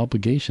sacramental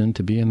obligation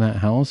to be in that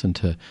house and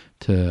to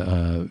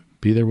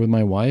be there with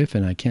my wife,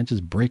 and I can't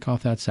just break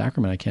off that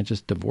sacrament. I can't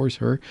just divorce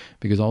her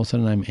because all of a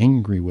sudden I'm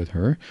angry with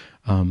her.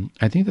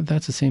 I think that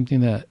that's the same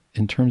thing that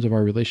in terms of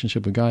our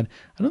relationship with God,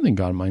 I don't think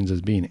God minds us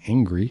being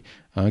angry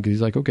because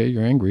he's like, okay,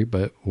 you're angry,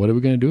 but what are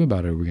we going to do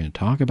about it? Are we going to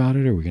talk about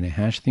it? Are we going to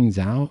hash things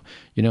out?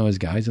 As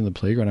guys in the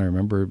playground, I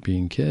remember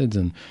being kids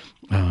and,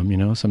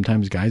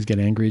 sometimes guys get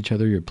angry at each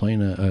other. You're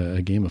playing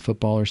a game of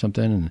football or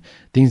something and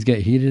things get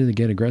heated and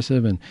get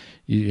aggressive and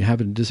you have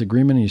a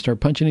disagreement and you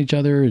start punching each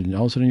other and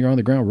all of a sudden you're on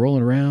the ground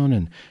rolling around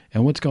and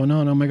what's going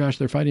on? Oh my gosh,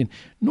 they're fighting.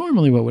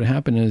 Normally what would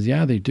happen is,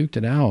 they duked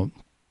it out.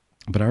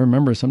 But I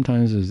remember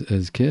sometimes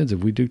as kids,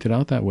 if we duked it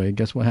out that way,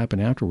 guess what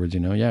happened afterwards?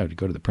 We'd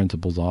go to the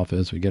principal's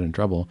office, we'd get in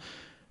trouble.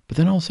 But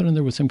then all of a sudden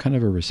there was some kind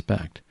of a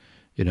respect.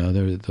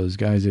 There were those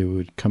guys that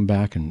would come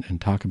back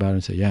and talk about it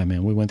and say, yeah,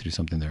 man, we went through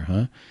something there,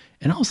 huh?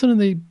 And all of a sudden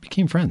they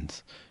became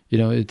friends.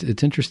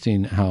 It's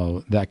interesting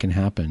how that can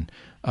happen,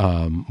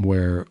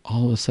 where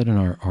all of a sudden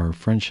our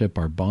friendship,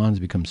 our bonds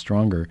become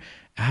stronger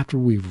after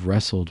we've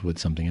wrestled with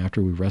something,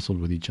 after we've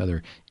wrestled with each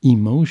other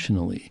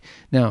emotionally.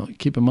 Now,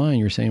 keep in mind,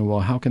 you're saying,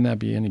 well, how can that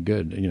be any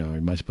good?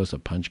 Am I supposed to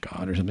punch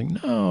God or something?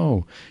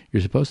 No,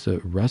 you're supposed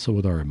to wrestle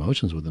with our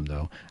emotions with him,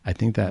 though. I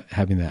think that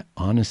having that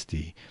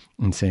honesty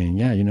and saying,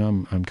 yeah,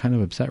 I'm kind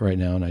of upset right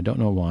now and I don't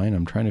know why, and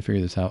I'm trying to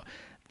figure this out.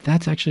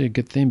 That's actually a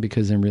good thing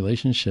because in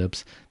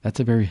relationships,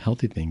 that's a very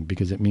healthy thing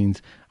because it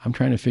means I'm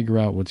trying to figure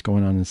out what's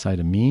going on inside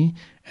of me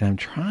and I'm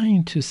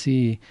trying to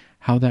see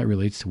how that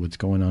relates to what's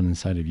going on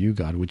inside of you,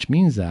 God, which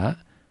means that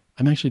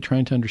I'm actually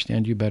trying to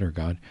understand you better,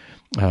 God.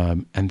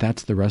 And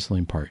that's the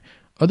wrestling part.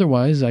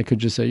 Otherwise, I could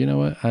just say, you know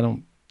what? I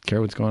don't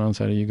care what's going on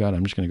inside of you, God.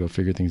 I'm just going to go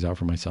figure things out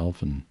for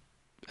myself and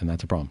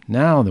that's a problem.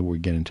 Now that we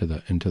get into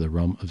the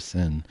realm of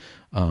sin,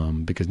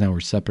 because now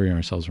we're separating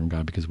ourselves from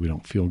God because we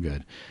don't feel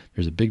good.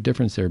 There's a big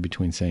difference there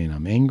between saying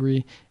I'm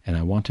angry and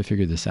I want to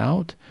figure this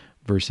out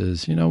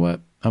versus, you know what,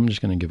 I'm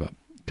just going to give up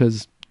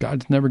because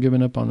God's never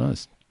given up on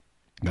us.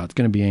 God's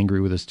going to be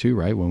angry with us too,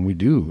 right? When we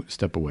do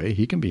step away,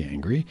 he can be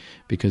angry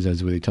because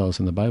as they tell us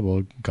in the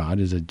Bible, God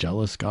is a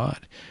jealous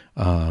God.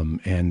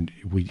 And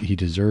he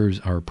deserves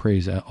our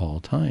praise at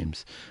all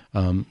times.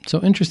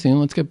 So interesting.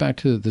 Let's get back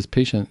to this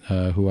patient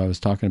who I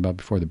was talking about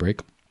before the break.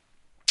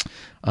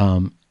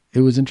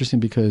 It was interesting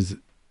because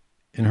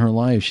in her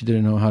life, she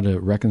didn't know how to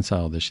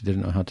reconcile this. She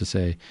didn't know how to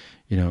say,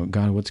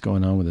 God, what's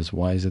going on with this?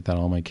 Why is it that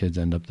all my kids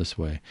end up this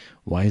way?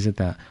 Why is it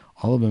that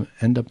all of them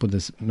end up with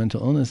this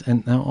mental illness?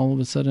 And now all of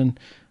a sudden,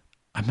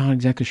 I'm not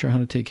exactly sure how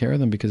to take care of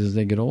them, because as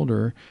they get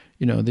older,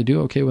 they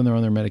do okay when they're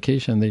on their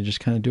medication. They just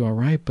kind of do all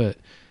right. But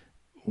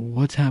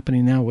what's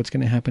happening now? What's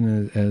going to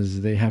happen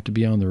as they have to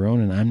be on their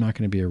own and I'm not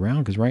going to be around?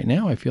 Because right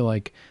now I feel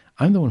like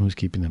I'm the one who's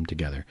keeping them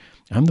together.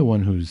 I'm the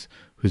one who's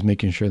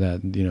making sure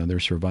that, they're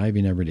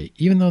surviving every day,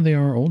 even though they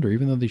are older,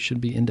 even though they should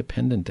be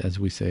independent, as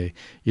we say,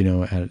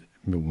 now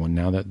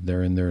that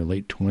they're in their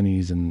late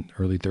 20s and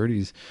early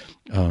 30s,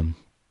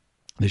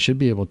 they should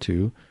be able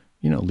to,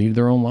 lead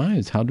their own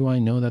lives. How do I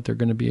know that they're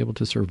going to be able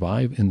to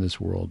survive in this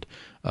world?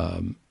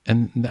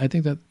 And I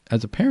think that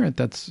as a parent,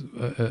 that's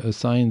a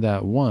sign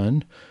that,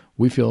 one,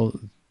 we feel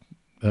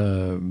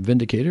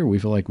vindicated. We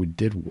feel like we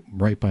did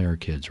right by our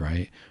kids,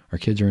 right? Our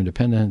kids are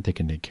independent. They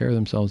can take care of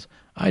themselves.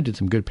 I did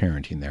some good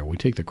parenting there. We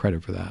take the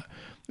credit for that.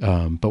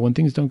 But when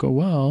things don't go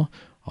well,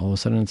 all of a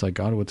sudden it's like,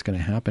 God, what's going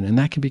to happen? And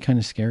that can be kind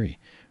of scary,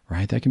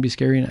 right? That can be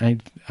scary.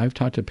 And I've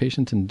talked to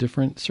patients in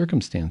different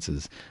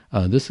circumstances.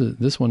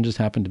 This one just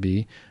happened to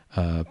be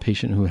a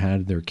patient who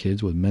had their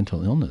kids with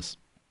mental illness.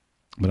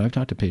 But I've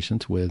talked to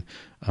patients with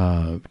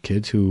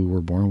kids who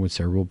were born with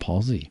cerebral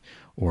palsy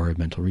or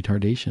mental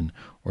retardation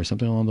or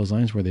something along those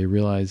lines, where they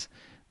realize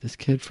this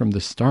kid from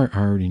the start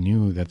already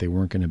knew that they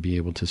weren't going to be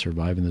able to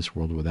survive in this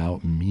world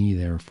without me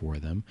there for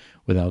them,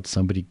 without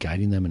somebody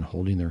guiding them and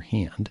holding their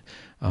hand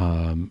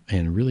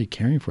and really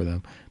caring for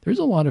them. There's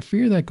a lot of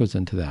fear that goes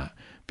into that,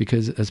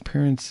 because as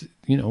parents,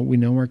 we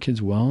know our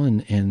kids well,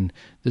 and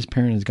this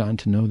parent has gotten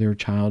to know their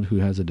child who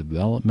has a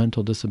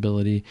developmental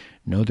disability,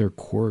 know their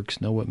quirks,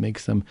 know what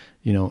makes them,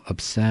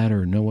 upset,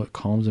 or know what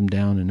calms them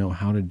down, and know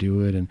how to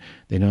do it. And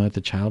they know that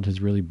the child has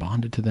really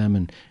bonded to them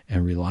and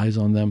relies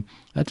on them.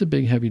 That's a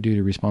big, heavy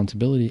duty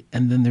responsibility.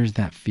 And then there's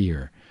that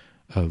fear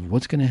of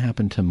what's going to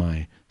happen to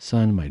my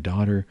son, my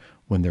daughter,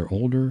 when they're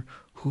older.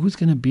 Who's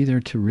going to be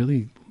there to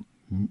really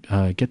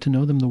get to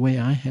know them the way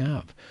I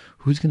have?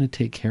 Who's going to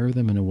take care of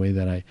them in a way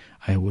that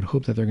I would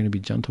hope that they're going to be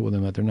gentle with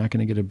them, that they're not going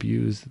to get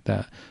abused,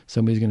 that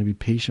somebody's going to be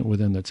patient with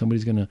them, that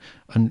somebody's going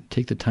to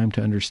take the time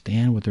to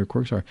understand what their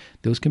quirks are?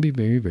 Those can be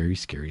very, very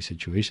scary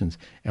situations.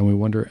 And we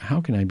wonder, how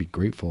can I be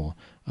grateful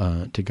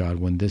to God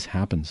when this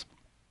happens?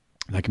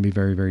 That can be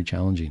very, very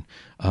challenging.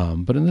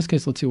 But in this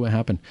case, let's see what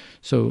happened.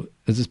 So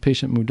as this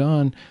patient moved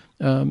on,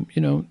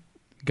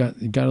 got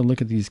to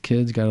look at these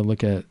kids, got to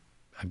look at,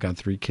 I've got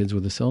 3 kids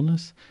with this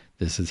illness.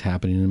 This is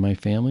happening in my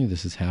family.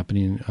 This is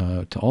happening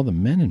to all the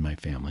men in my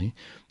family.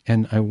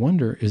 And I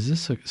wonder, is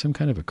this some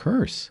kind of a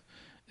curse?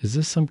 Is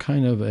this some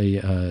kind of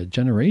a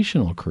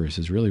generational curse,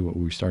 is really what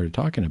we started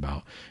talking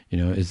about?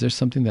 Is there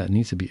something that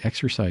needs to be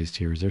exercised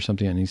here? Is there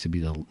something that needs to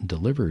be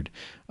delivered?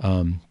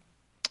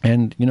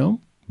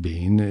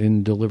 Being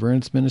in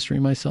deliverance ministry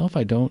myself,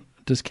 I don't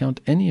discount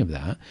any of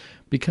that,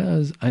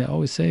 because I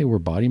always say we're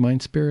body,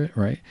 mind, spirit,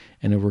 right?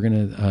 And if we're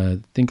going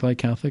to think like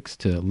Catholics,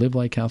 to live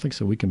like Catholics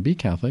so we can be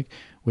Catholic,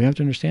 we have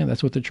to understand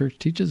that's what the church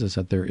teaches us,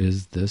 that there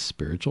is this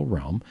spiritual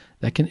realm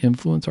that can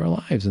influence our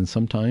lives. And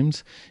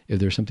sometimes if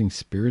there's something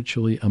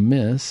spiritually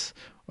amiss,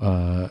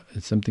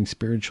 something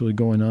spiritually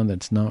going on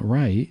that's not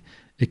right,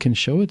 it can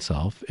show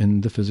itself in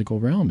the physical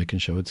realm. It can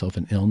show itself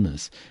in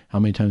illness. How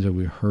many times have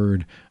we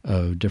heard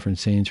of different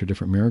saints or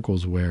different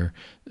miracles where,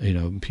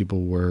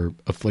 people were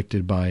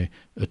afflicted by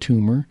a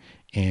tumor,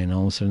 and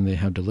all of a sudden they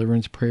have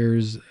deliverance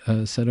prayers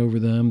said over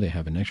them. They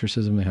have an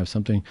exorcism. They have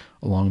something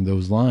along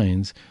those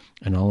lines.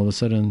 And all of a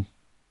sudden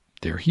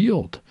they're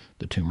healed.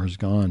 The tumor's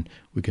gone.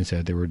 We can say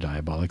that they were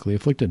diabolically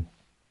afflicted.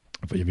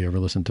 If you ever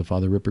listen to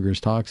Father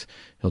Ripperger's talks,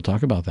 he'll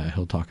talk about that.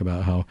 He'll talk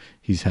about how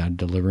he's had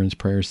deliverance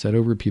prayers said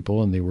over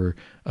people, and they were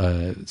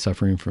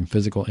suffering from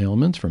physical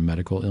ailments, from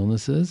medical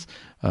illnesses,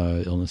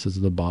 illnesses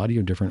of the body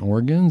or different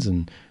organs,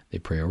 and they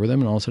pray over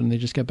them, and all of a sudden they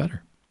just get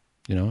better.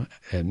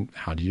 And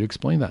how do you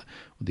explain that?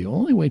 Well, the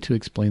only way to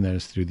explain that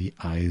is through the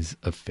eyes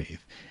of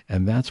faith.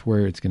 And that's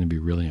where it's going to be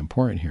really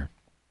important here.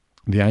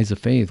 The eyes of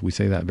faith, we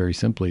say that very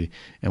simply,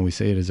 and we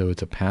say it as though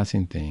it's a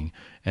passing thing.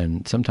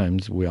 And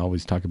sometimes we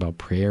always talk about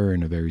prayer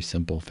in a very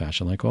simple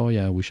fashion, like, oh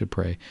yeah, we should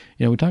pray.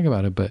 We talk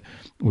about it, but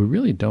we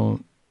really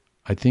don't,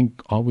 I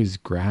think, always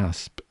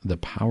grasp the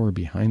power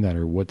behind that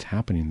or what's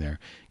happening there.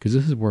 Because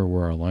this is where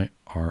we're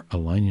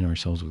aligning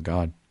ourselves with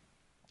God.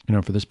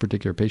 For this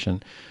particular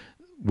patient,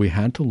 we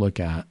had to look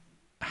at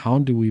how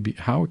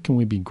can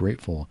we be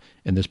grateful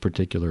in this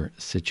particular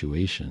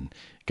situation?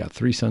 Got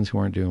 3 sons who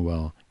aren't doing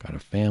well, got a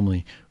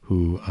family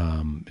who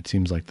it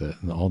seems like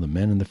all the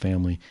men in the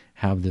family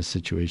have this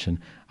situation.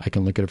 I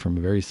can look at it from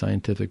a very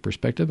scientific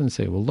perspective and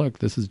say, well, look,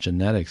 this is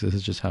genetics. This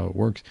is just how it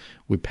works.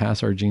 We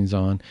pass our genes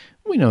on.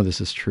 We know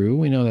this is true.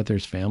 We know that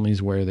there's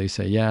families where they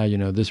say, yeah,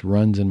 this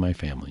runs in my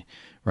family,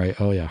 right?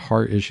 Oh yeah,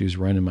 heart issues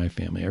run in my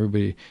family.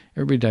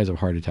 Everybody dies of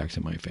heart attacks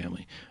in my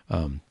family.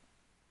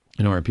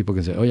 Or people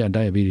can say, oh yeah,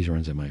 diabetes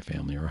runs in my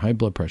family, or high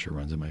blood pressure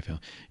runs in my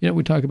family.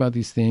 We talk about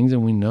these things,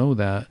 and we know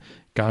that,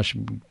 gosh,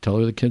 tell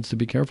the kids to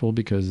be careful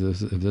because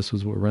if this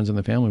was what runs in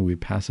the family, we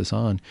pass this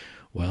on.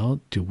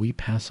 Well, do we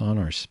pass on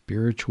our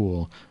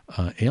spiritual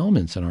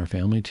ailments in our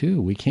family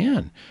too? We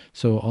can.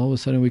 So all of a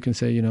sudden we can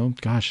say,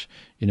 gosh,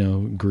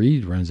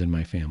 greed runs in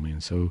my family.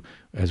 And so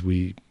as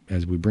we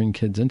bring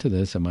kids into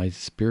this, am I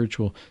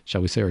spiritual,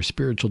 shall we say, our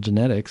spiritual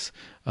genetics,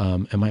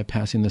 am I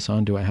passing this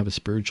on? Do I have a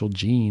spiritual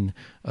gene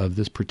of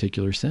this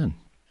particular sin?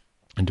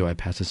 And do I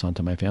pass this on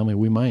to my family?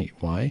 We might.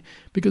 Why?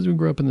 Because we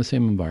grew up in the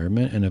same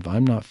environment. And if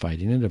I'm not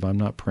fighting it, if I'm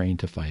not praying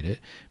to fight it,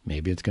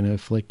 maybe it's going to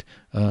afflict,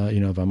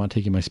 if I'm not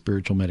taking my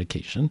spiritual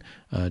medication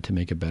to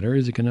make it better,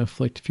 is it going to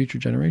afflict future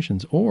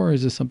generations? Or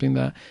is this something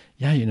that,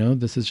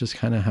 this is just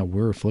kind of how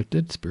we're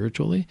afflicted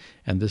spiritually.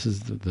 And this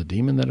is the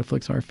demon that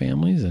afflicts our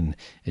families. And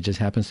it just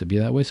happens to be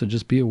that way. So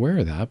just be aware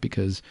of that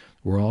because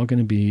we're all going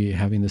to be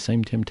having the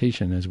same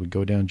temptation as we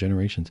go down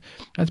generations.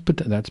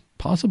 That's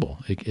possible.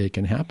 It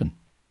can happen.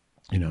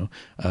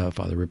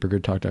 Father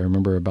Ripperger I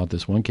remember about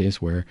this one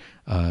case where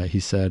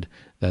he said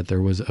that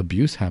there was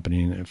abuse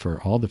happening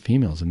for all the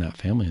females in that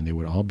family, and they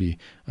would all be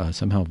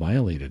somehow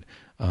violated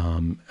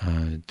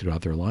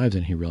throughout their lives.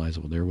 And he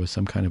realized, there was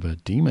some kind of a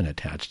demon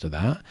attached to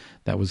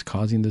that was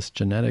causing this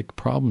genetic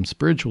problem,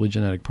 spiritually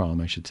genetic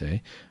problem, I should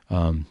say,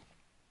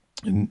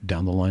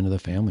 down the line of the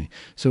family.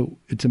 So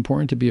it's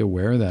important to be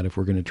aware of that if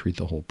we're going to treat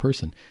the whole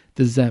person.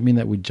 Does that mean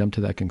that we jump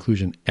to that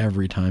conclusion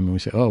every time and we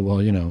say,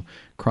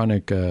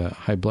 chronic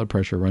high blood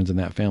pressure runs in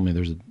that family,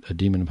 there's a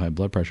demon of high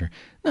blood pressure?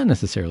 Not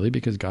necessarily,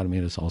 because God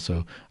made us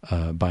also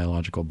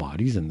biological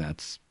bodies, and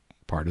that's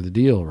part of the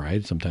deal,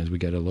 right? Sometimes we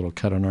get a little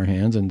cut on our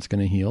hands and it's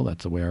going to heal.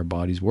 That's the way our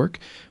bodies work.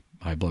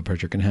 High blood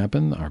pressure can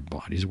happen. Our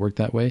bodies work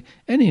that way.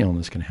 Any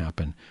illness can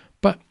happen.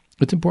 But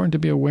it's important to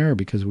be aware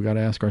because we got to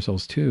ask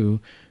ourselves too,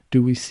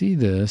 do we see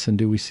this, and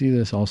do we see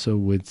this also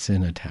with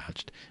sin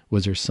attached?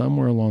 Was there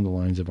somewhere along the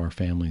lines of our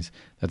families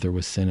that there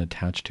was sin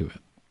attached to it?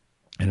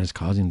 And it's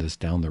causing this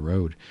down the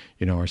road.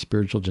 Our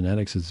spiritual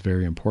genetics is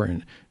very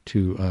important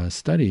to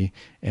study,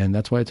 and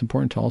that's why it's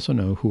important to also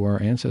know who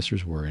our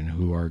ancestors were and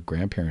who our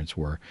grandparents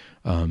were.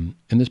 In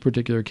this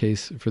particular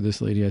case, for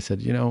this lady, I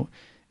said,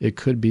 it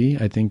could be,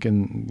 I think,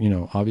 and,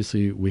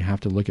 obviously we have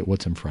to look at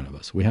what's in front of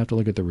us. We have to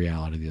look at the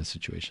reality of the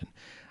situation.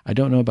 I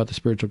don't know about the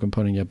spiritual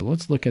component yet, but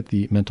let's look at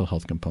the mental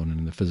health component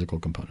and the physical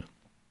component.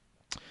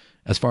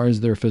 As far as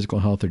their physical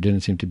health, there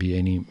didn't seem to be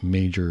any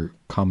major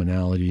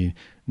commonality,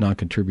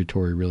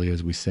 non-contributory really,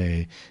 as we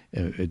say.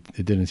 It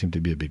didn't seem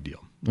to be a big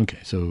deal. Okay,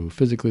 so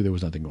physically there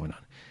was nothing going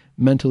on.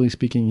 Mentally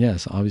speaking,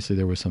 yes, obviously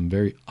there was some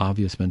very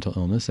obvious mental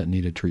illness that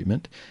needed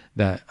treatment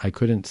that I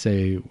couldn't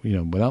say,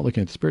 without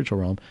looking at the spiritual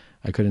realm,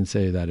 I couldn't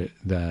say that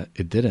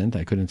it didn't.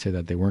 I couldn't say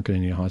that they weren't going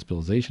to need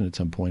hospitalization at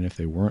some point if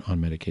they weren't on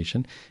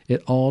medication.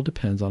 It all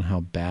depends on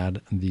how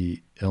bad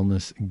the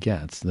illness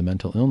gets, the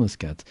mental illness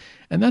gets.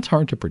 And that's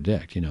hard to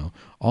predict,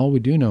 All we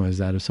do know is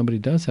that if somebody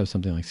does have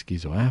something like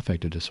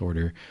schizoaffective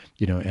disorder,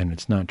 and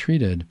it's not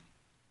treated,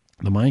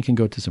 the mind can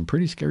go to some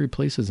pretty scary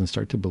places and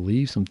start to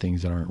believe some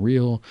things that aren't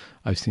real.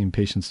 I've seen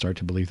patients start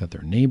to believe that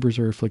their neighbors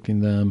are afflicting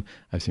them.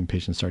 I've seen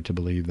patients start to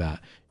believe that,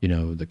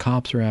 the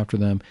cops are after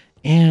them.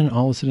 And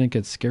all of a sudden it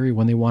gets scary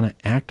when they want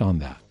to act on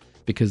that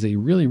because they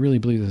really, really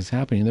believe this is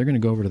happening. They're going to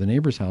go over to the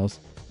neighbor's house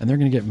and they're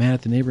going to get mad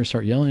at the neighbor and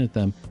start yelling at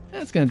them.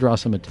 That's going to draw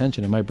some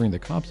attention. It might bring the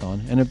cops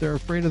on. And if they're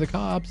afraid of the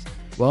cops,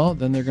 well,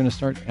 then they're going to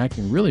start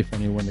acting really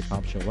funny when the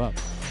cops show up.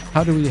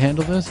 How do we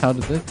handle this? How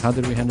did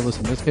we handle this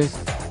in this case?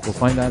 We'll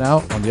find that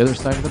out on the other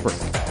side of the break.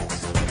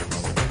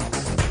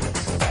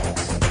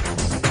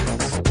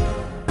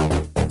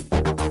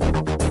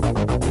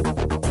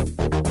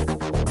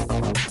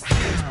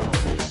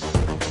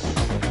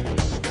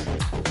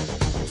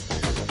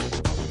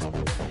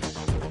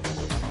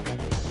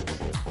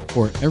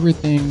 For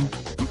everything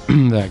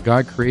that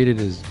God created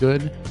is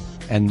good,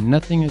 and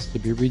nothing is to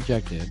be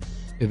rejected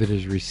if it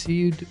is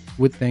received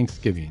with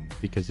thanksgiving,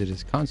 because it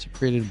is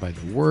consecrated by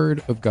the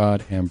word of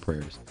God and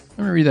prayers.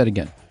 Let me read that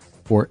again.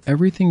 For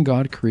everything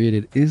God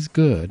created is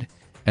good,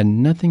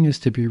 and nothing is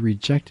to be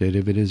rejected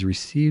if it is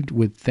received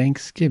with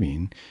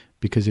thanksgiving,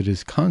 because it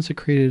is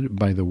consecrated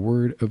by the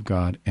word of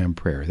God and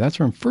prayer. That's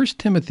from 1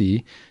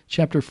 Timothy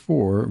chapter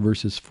 4,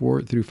 verses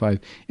 4 through 5.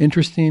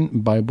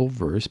 Interesting Bible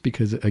verse,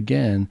 because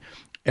again,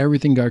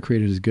 everything God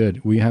created is good.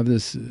 We have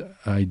this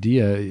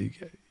idea,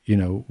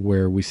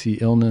 where we see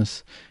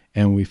illness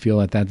and we feel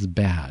that that's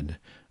bad.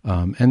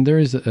 And there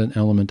is an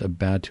element of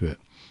bad to it.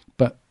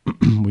 But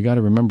we got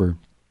to remember,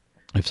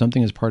 if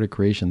something is part of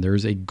creation, there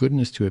is a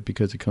goodness to it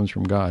because it comes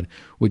from God,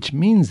 which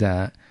means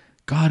that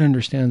God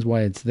understands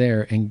why it's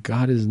there, and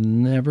God is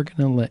never going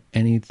to let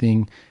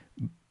anything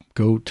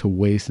go to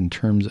waste in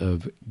terms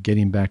of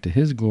getting back to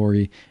his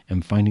glory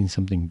and finding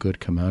something good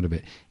come out of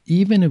it.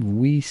 Even if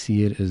we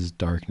see it as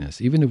darkness,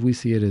 even if we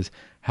see it as,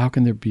 how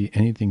can there be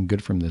anything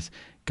good from this?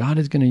 God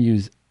is going to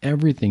use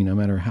everything, no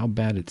matter how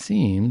bad it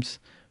seems,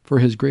 for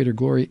his greater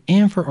glory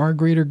and for our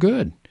greater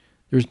good.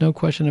 There's no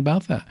question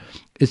about that.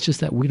 It's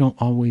just that we don't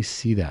always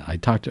see that. I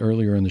talked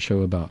earlier in the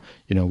show about,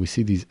 we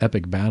see these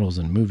epic battles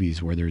in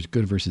movies where there's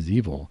good versus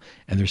evil,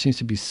 and there seems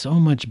to be so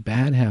much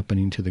bad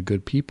happening to the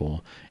good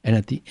people. And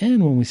at the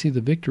end, when we see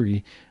the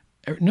victory,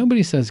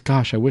 nobody says,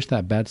 gosh, I wish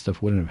that bad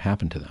stuff wouldn't have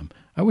happened to them.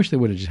 I wish they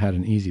would have just had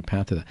an easy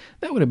path to that.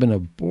 That would have been a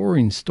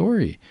boring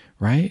story,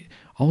 right?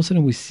 All of a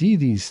sudden we see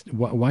these.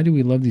 Why do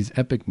we love these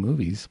epic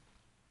movies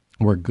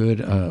where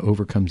good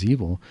overcomes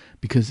evil?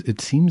 Because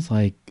it seems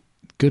like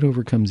good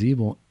overcomes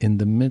evil in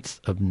the midst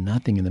of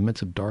nothing, in the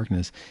midst of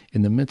darkness,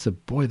 in the midst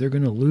of, boy, they're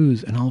going to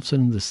lose. And all of a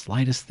sudden, the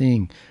slightest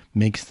thing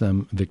makes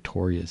them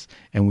victorious.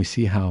 And we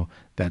see how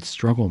that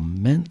struggle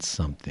meant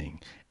something.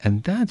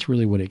 And that's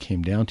really what it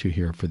came down to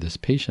here for this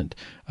patient.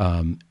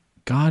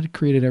 God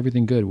created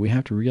everything good. We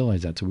have to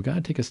realize that. So we got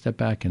to take a step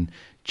back and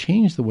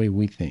change the way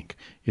we think.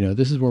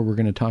 This is where we're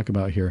going to talk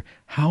about here.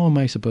 How am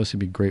I supposed to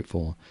be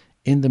grateful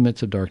in the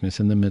midst of darkness,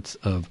 in the midst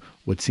of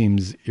what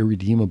seems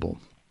irredeemable?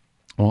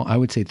 Well, I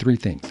would say three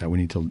things that we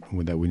need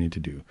to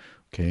do,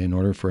 okay, in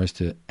order for us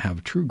to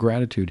have true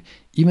gratitude,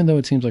 even though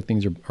it seems like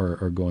things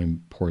are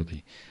going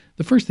poorly.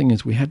 The first thing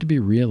is we have to be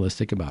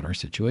realistic about our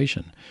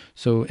situation.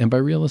 So, and by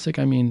realistic,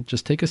 I mean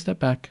just take a step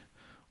back,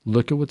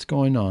 look at what's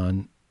going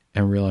on,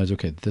 and realize,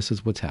 okay, this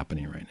is what's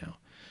happening right now.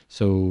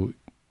 So,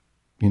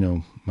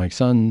 my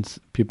sons,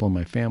 people in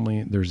my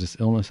family, there's this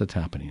illness that's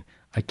happening.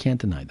 I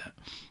can't deny that.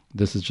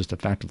 This is just a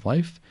fact of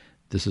life.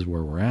 This is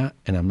where we're at,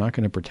 and I'm not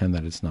going to pretend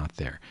that it's not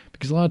there.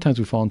 Because a lot of times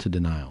we fall into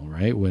denial,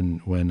 right?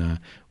 When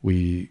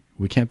we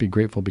can't be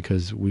grateful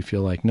because we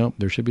feel like, nope,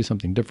 there should be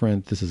something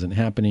different. This isn't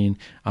happening.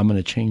 I'm going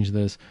to change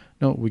this.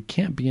 No, we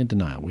can't be in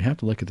denial. We have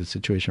to look at the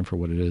situation for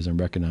what it is and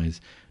recognize,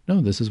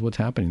 no, this is what's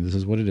happening. This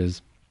is what it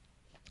is,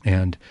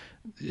 and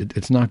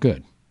it's not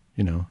good.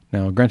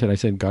 Now, granted, I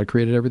said God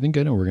created everything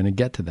good, and we're going to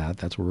get to that.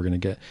 That's where we're going to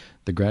get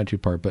the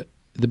gratitude part. But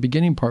the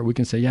beginning part, we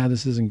can say, yeah,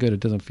 this isn't good.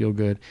 It doesn't feel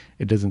good.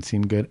 It doesn't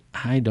seem good.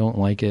 I don't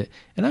like it.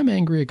 And I'm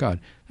angry at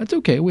God. That's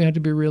okay. We have to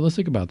be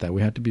realistic about that.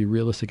 We have to be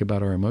realistic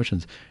about our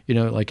emotions.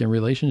 Like in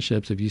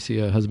relationships, if you see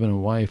a husband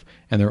and wife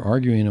and they're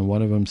arguing and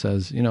one of them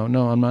says,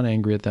 no, I'm not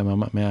angry at them. I'm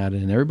not mad.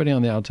 And everybody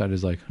on the outside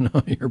is like, no,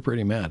 you're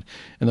pretty mad.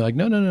 And they're like,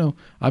 no,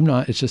 I'm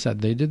not. It's just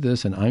that they did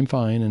this and I'm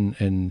fine.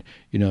 And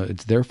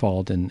it's their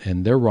fault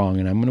and they're wrong.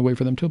 And I'm going to wait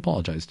for them to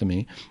apologize to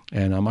me.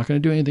 And I'm not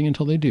going to do anything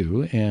until they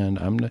do. And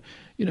I'm going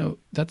to,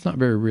 that's not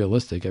very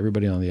realistic.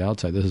 Everybody on the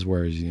outside, this is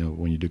where,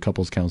 when you do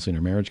couples counseling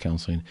or marriage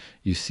counseling,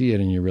 you see it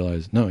and you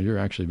realize, no, you're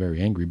actually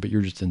very angry, but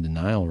you're just in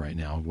denial right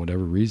now.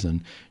 Whatever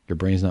reason, your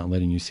brain's not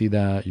letting you see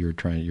that. Your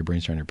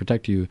brain's trying to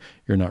protect you.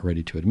 You're not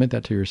ready to admit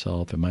that to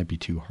yourself. It might be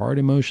too hard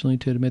emotionally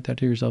to admit that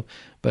to yourself,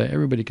 but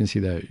everybody can see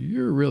that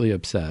you're really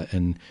upset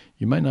and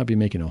you might not be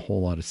making a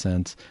whole lot of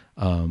sense.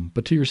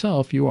 But to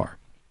yourself, you are.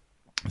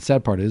 The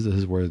sad part is this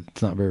is where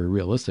it's not very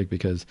realistic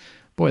because,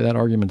 boy, that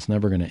argument's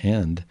never going to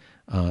end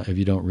if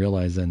you don't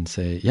realize and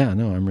say, yeah,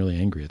 no, I'm really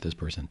angry at this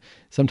person.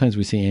 Sometimes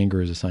we see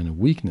anger as a sign of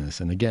weakness.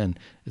 And again,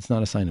 it's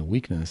not a sign of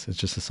weakness. It's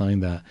just a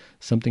sign that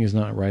something is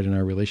not right in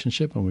our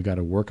relationship and we got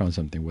to work on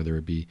something, whether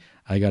it be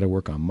I got to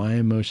work on my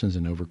emotions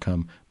and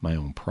overcome my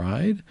own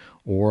pride,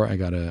 or I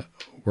got to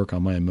work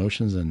on my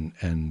emotions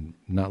and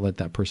not let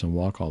that person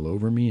walk all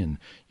over me and,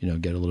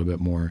 get a little bit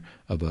more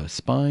of a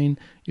spine,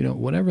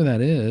 whatever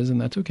that is.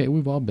 And that's okay.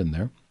 We've all been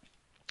there.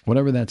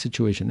 Whatever that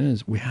situation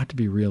is, we have to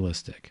be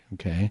realistic,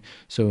 okay?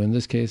 So in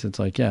this case, it's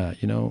like, yeah,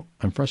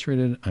 I'm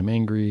frustrated, I'm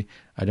angry,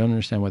 I don't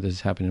understand why this is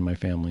happening in my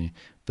family,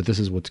 but this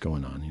is what's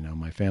going on.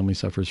 My family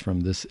suffers from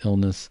this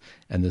illness,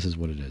 and this is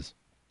what it is.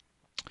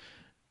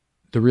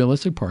 The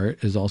realistic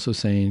part is also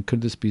saying,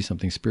 could this be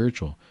something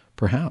spiritual?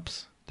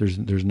 Perhaps.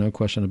 There's no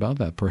question about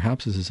that.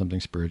 Perhaps this is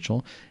something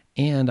spiritual,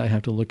 and I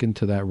have to look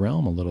into that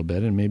realm a little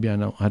bit. And maybe I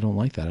don't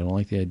like that. I don't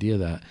like the idea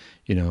that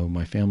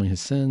my family has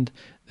sinned.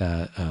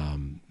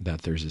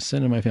 That there's a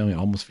sin in my family. It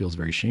almost feels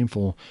very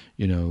shameful.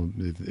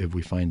 If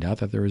we find out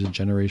that there is a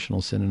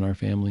generational sin in our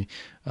family,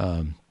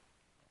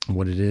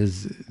 what it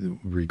is,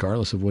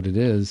 regardless of what it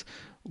is,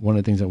 one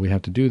of the things that we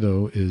have to do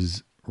though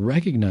is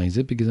recognize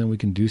it, because then we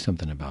can do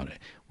something about it.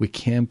 We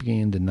can't be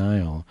in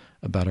denial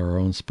about our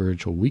own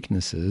spiritual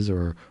weaknesses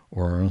or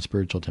our own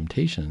spiritual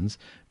temptations,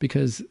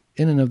 because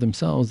in and of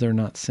themselves, they're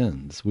not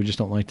sins. We just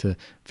don't like to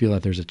feel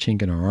that there's a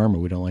chink in our armor.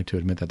 We don't like to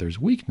admit that there's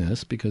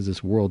weakness, because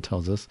this world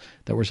tells us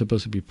that we're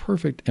supposed to be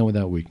perfect and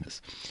without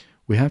weakness.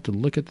 We have to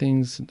look at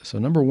things. So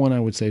number one,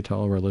 I would say to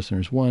all of our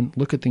listeners, one,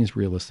 look at things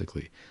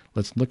realistically.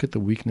 Let's look at the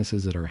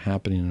weaknesses that are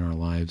happening in our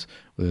lives,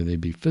 whether they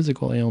be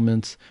physical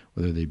ailments,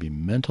 whether they be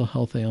mental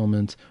health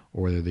ailments,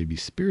 or whether they be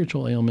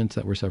spiritual ailments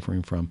that we're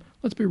suffering from.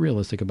 Let's be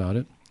realistic about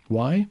it.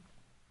 Why?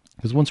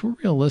 Because once we're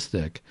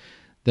realistic,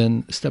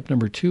 then step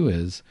number two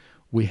is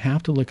we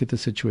have to look at the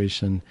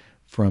situation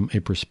from a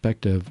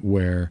perspective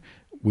where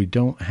we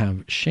don't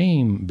have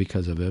shame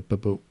because of it, but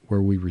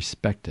where we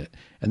respect it.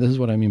 And this is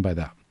what I mean by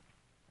that.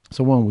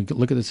 So one, we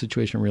look at the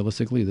situation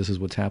realistically. This is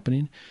what's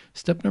happening.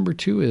 Step number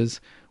two is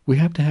we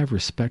have to have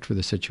respect for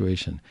the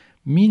situation,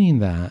 meaning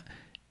that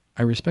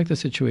I respect the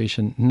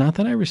situation, not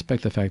that I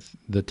respect the fact,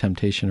 the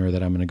temptation, or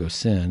that I'm going to go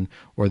sin,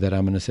 or that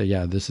I'm going to say,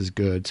 yeah, this is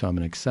good, so I'm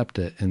going to accept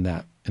it in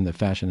the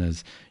fashion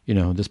as,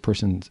 this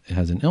person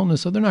has an illness,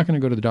 so they're not going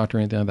to go to the doctor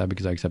or anything like that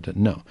because I accept it.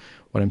 No.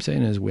 What I'm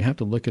saying is we have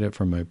to look at it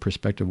from a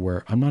perspective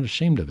where I'm not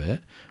ashamed of it,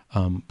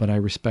 but I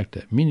respect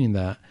it, meaning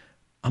that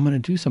I'm going to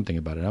do something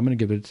about it. I'm going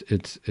to give it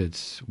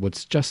its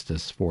what's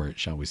justice for it,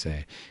 shall we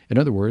say. In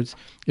other words,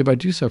 if I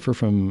do suffer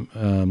from,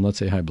 let's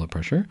say, high blood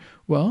pressure,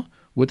 well,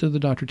 what did the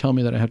doctor tell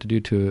me that I have to do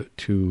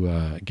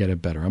to get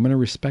it better? I'm going to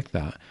respect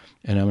that,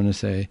 and I'm going to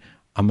say,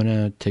 I'm going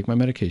to take my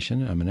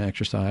medication, I'm going to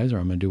exercise, or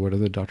I'm going to do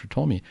whatever the doctor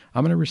told me.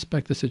 I'm going to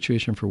respect the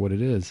situation for what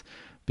it is,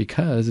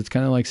 because it's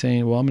kind of like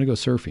saying, well, I'm going to go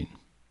surfing.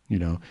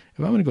 If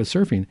I'm going to go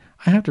surfing,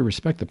 I have to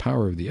respect the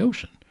power of the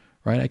ocean.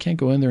 Right? I can't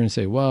go in there and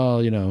say,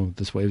 well,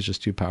 this wave is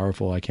just too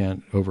powerful. I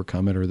can't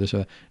overcome it, or this or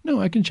that. No,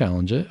 I can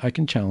challenge it. I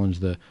can challenge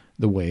the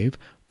wave,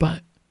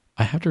 but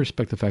I have to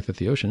respect the fact that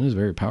the ocean is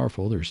very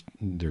powerful. There's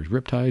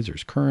riptides,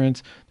 there's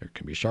currents, there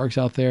can be sharks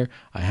out there.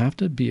 I have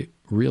to be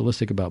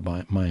realistic about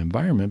my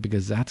environment,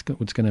 because that's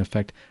what's going to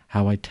affect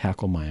how I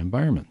tackle my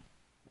environment.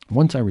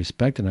 Once I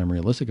respect it and I'm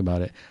realistic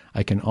about it,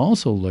 I can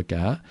also look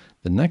at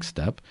the next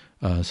step.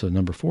 So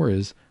number 4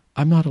 is,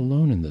 I'm not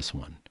alone in this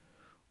one.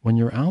 When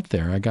you're out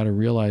there, I got to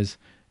realize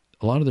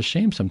a lot of the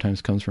shame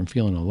sometimes comes from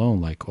feeling alone,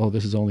 like, oh,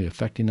 this is only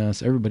affecting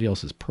us. Everybody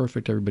else is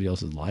perfect. Everybody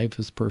else's life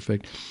is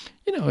perfect.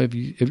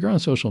 If you're on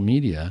social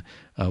media,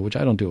 which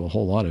I don't do a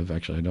whole lot of,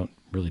 actually, I don't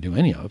really do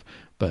any of,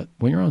 but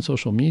when you're on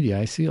social media,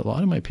 I see a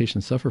lot of my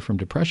patients suffer from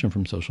depression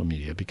from social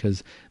media,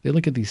 because they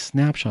look at these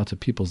snapshots of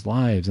people's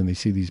lives and they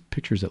see these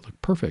pictures that look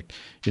perfect.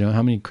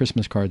 How many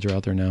Christmas cards are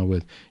out there now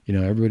with,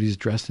 everybody's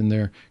dressed in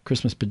their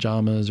Christmas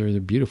pajamas or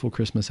their beautiful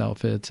Christmas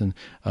outfits. And,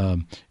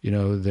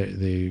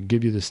 they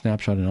give you the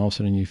snapshot and all of a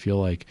sudden you feel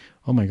like,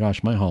 oh my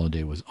gosh, my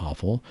holiday was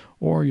awful.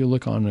 Or you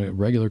look on a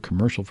regular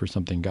commercial for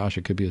something, gosh,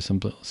 it could be as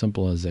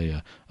simple as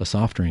a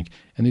soft drink.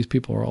 And these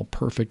people are all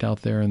perfect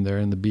out there, and they're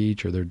in the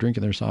beach, or they're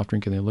drinking their soft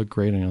drink and they look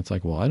great. And it's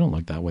like, well, I don't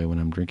look that way when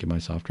I'm drinking my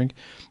soft drink.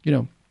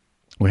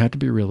 We have to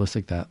be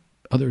realistic that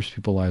other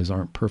people's lives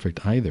aren't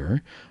perfect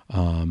either.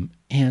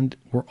 And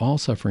we're all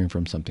suffering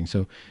from something.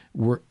 So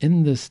we're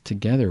in this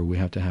together. We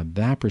have to have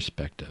that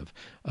perspective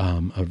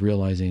of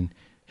realizing,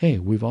 hey,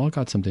 we've all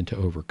got something to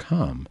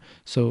overcome.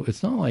 So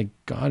it's not like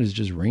God is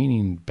just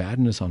raining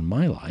badness on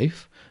my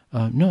life.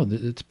 No,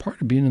 it's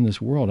part of being in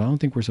this world. I don't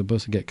think we're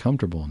supposed to get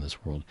comfortable in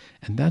this world.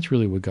 And that's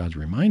really what God's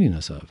reminding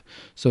us of.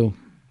 So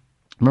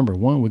remember,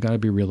 1, we got to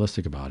be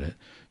realistic about it.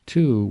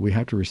 2, we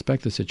have to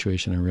respect the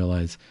situation and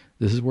realize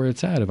this is where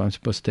it's at. If I'm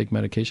supposed to take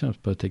medication, I'm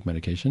supposed to take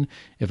medication.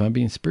 If I'm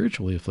being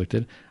spiritually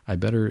afflicted, I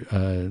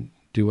better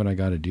do what I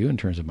got to do in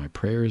terms of my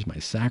prayers, my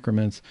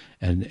sacraments,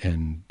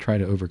 and try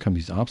to overcome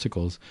these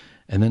obstacles.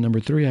 And then number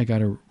 3, I got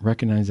to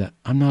recognize that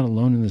I'm not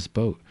alone in this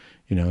boat.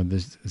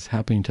 This is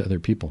happening to other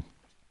people.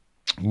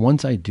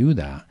 Once I do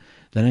that,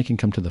 then I can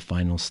come to the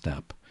final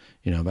step.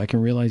 If I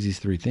can realize these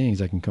 3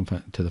 things, I can come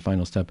to the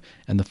final step.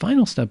 And the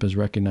final step is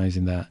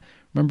recognizing that,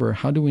 remember,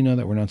 how do we know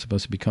that we're not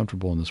supposed to be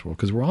comfortable in this world?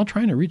 Because we're all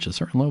trying to reach a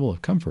certain level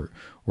of comfort.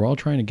 We're all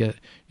trying to get,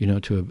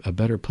 to a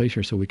better place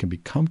here so we can be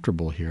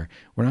comfortable here.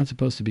 We're not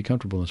supposed to be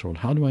comfortable in this world.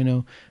 How do I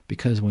know?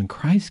 Because when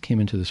Christ came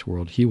into this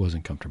world, he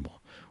wasn't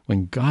comfortable.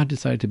 When God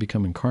decided to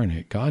become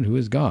incarnate, God, who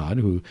is God,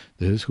 who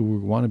we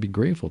want to be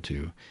grateful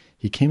to,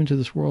 he came into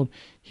this world.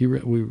 He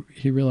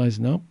realized,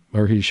 no,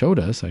 or he showed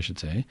us, I should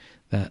say,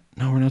 that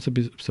no, we're not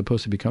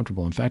supposed to be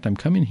comfortable. In fact, I'm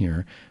coming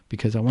here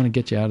because I want to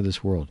get you out of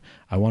this world.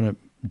 I want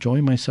to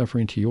join my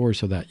suffering to yours,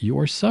 so that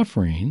your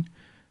suffering,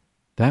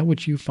 that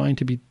which you find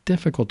to be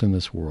difficult in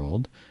this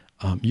world,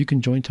 you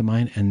can join to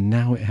mine, and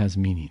now it has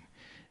meaning.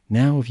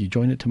 Now, if you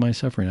join it to my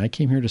suffering, I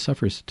came here to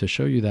suffer to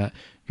show you that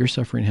your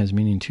suffering has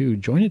meaning too.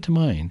 Join it to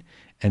mine,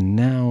 and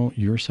now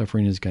your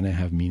suffering is going to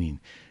have meaning.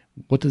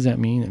 What does that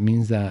mean? It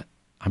means that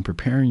I'm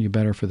preparing you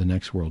better for the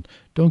next world.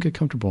 Don't get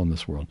comfortable in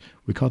this world.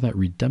 We call that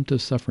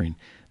redemptive suffering.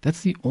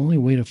 That's the only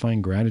way to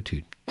find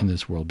gratitude in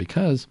this world,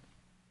 because,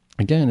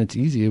 again, it's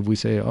easy if we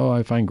say, oh,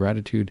 I find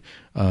gratitude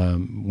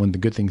when the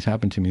good things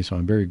happen to me, so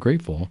I'm very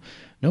grateful.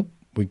 Nope.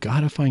 We got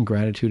to find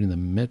gratitude in the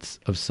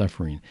midst of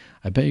suffering.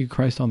 I bet you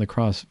Christ on the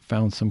cross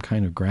found some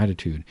kind of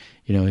gratitude.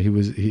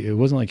 It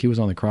wasn't like he was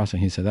on the cross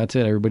and he said, that's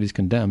it, everybody's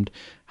condemned.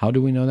 How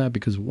do we know that?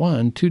 Because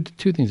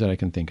two things that I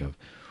can think of.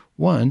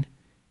 1,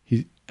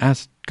 he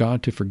asked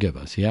God to forgive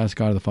us. He asked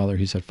God the Father,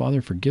 he said,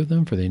 Father, forgive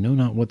them, for they know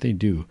not what they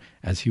do,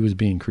 as he was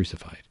being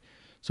crucified.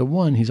 So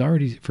 1, he's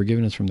already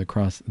forgiven us from the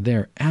cross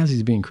there as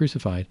he's being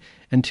crucified.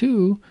 And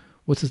 2,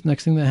 what's this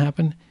next thing that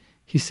happened?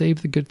 He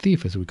saved the good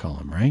thief, as we call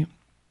him, right?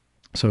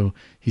 So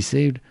he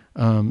saved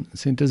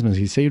St. Dismas.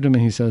 He saved him,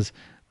 and he says,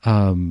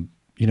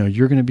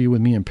 you're going to be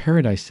with me in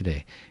paradise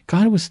today.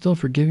 God was still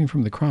forgiving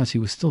from the cross. He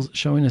was still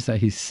showing us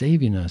that he's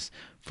saving us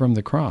from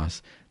the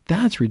cross.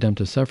 That's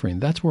redemptive suffering.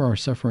 That's where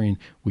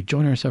we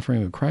join our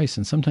suffering with Christ.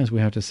 And sometimes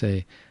we have to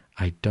say,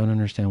 I don't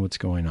understand what's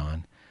going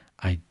on.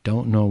 I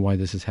don't know why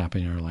this is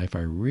happening in our life.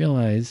 I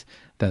realize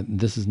that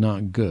this is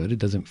not good. It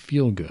doesn't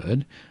feel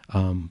good,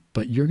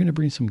 but you're going to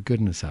bring some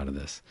goodness out of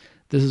this.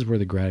 This is where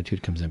the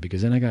gratitude comes in,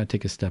 because then I got to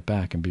take a step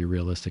back and be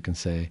realistic and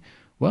say,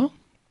 well,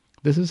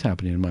 this is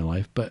happening in my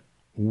life, but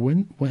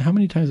how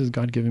many times has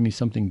God given me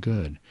something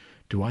good?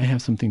 Do I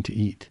have something to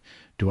eat?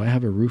 Do I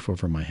have a roof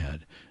over my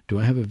head? Do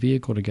I have a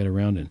vehicle to get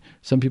around in?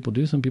 Some people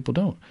do, some people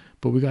don't.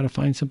 But we got to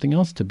find something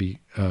else to be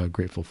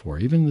grateful for.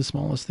 Even the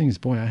smallest things.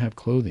 Boy, I have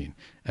clothing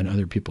and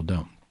other people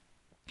don't.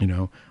 You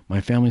know,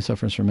 my family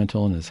suffers from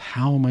mental illness.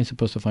 How am I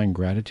supposed to find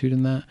gratitude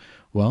in that?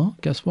 Well,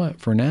 guess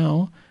what? For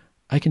now,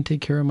 I can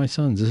take care of my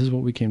sons. This is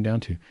what we came down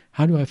to.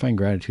 How do I find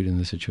gratitude in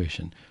this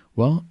situation?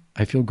 Well,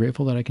 I feel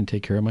grateful that I can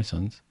take care of my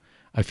sons.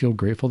 I feel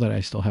grateful that I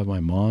still have my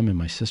mom and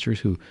my sisters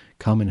who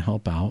come and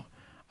help out.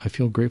 I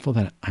feel grateful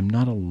that I'm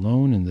not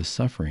alone in this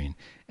suffering.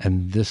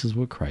 And this is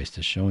what Christ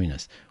is showing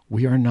us.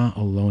 We are not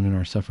alone in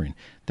our suffering.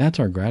 That's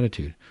our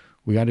gratitude.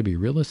 We got to be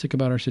realistic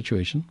about our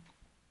situation.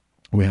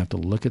 We have to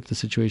look at the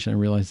situation and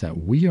realize that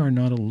we are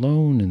not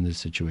alone in this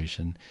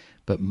situation.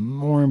 But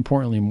more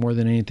importantly, more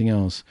than anything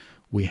else,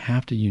 we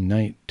have to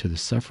unite to the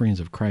sufferings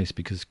of Christ,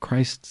 because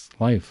Christ's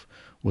life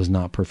was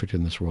not perfect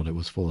in this world. It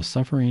was full of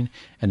suffering,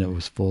 and it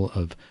was full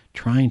of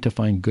trying to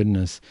find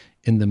goodness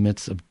in the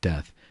midst of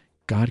death.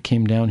 God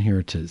came down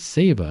here to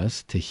save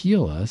us, to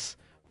heal us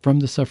from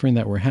the suffering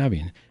that we're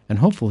having. And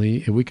hopefully,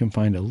 if we can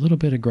find a little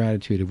bit of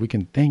gratitude, if we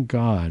can thank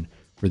God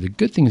for the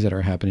good things that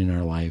are happening in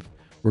our life,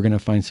 we're going to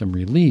find some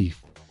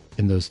relief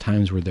in those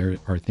times where there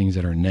are things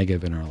that are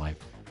negative in our life.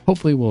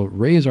 Hopefully, we'll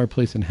raise our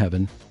place in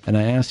heaven. And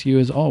I ask you,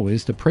 as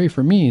always, to pray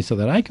for me so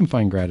that I can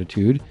find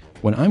gratitude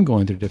when I'm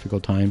going through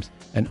difficult times,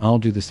 and I'll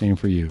do the same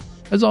for you.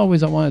 As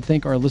always, I want to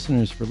thank our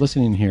listeners for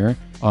listening here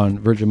on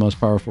Virgin Most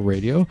Powerful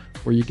Radio,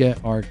 where you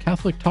get our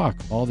Catholic talk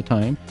all the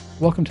time.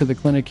 Welcome to the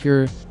clinic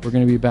here. We're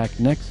going to be back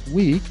next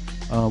week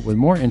with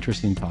more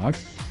interesting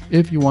talks.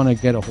 If you want to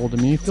get a hold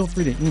of me, feel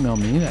free to email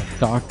me. That's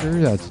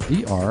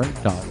dr.sandoval,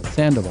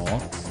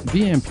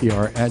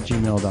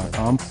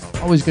 vmpr@gmail.com.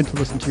 Always good to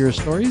listen to your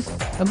stories.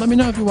 And let me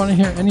know if you want to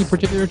hear any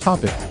particular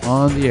topic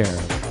on the air.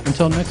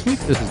 Until next week,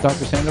 this is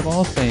Dr.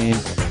 Sandoval saying,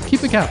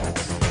 keep it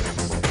Catholic.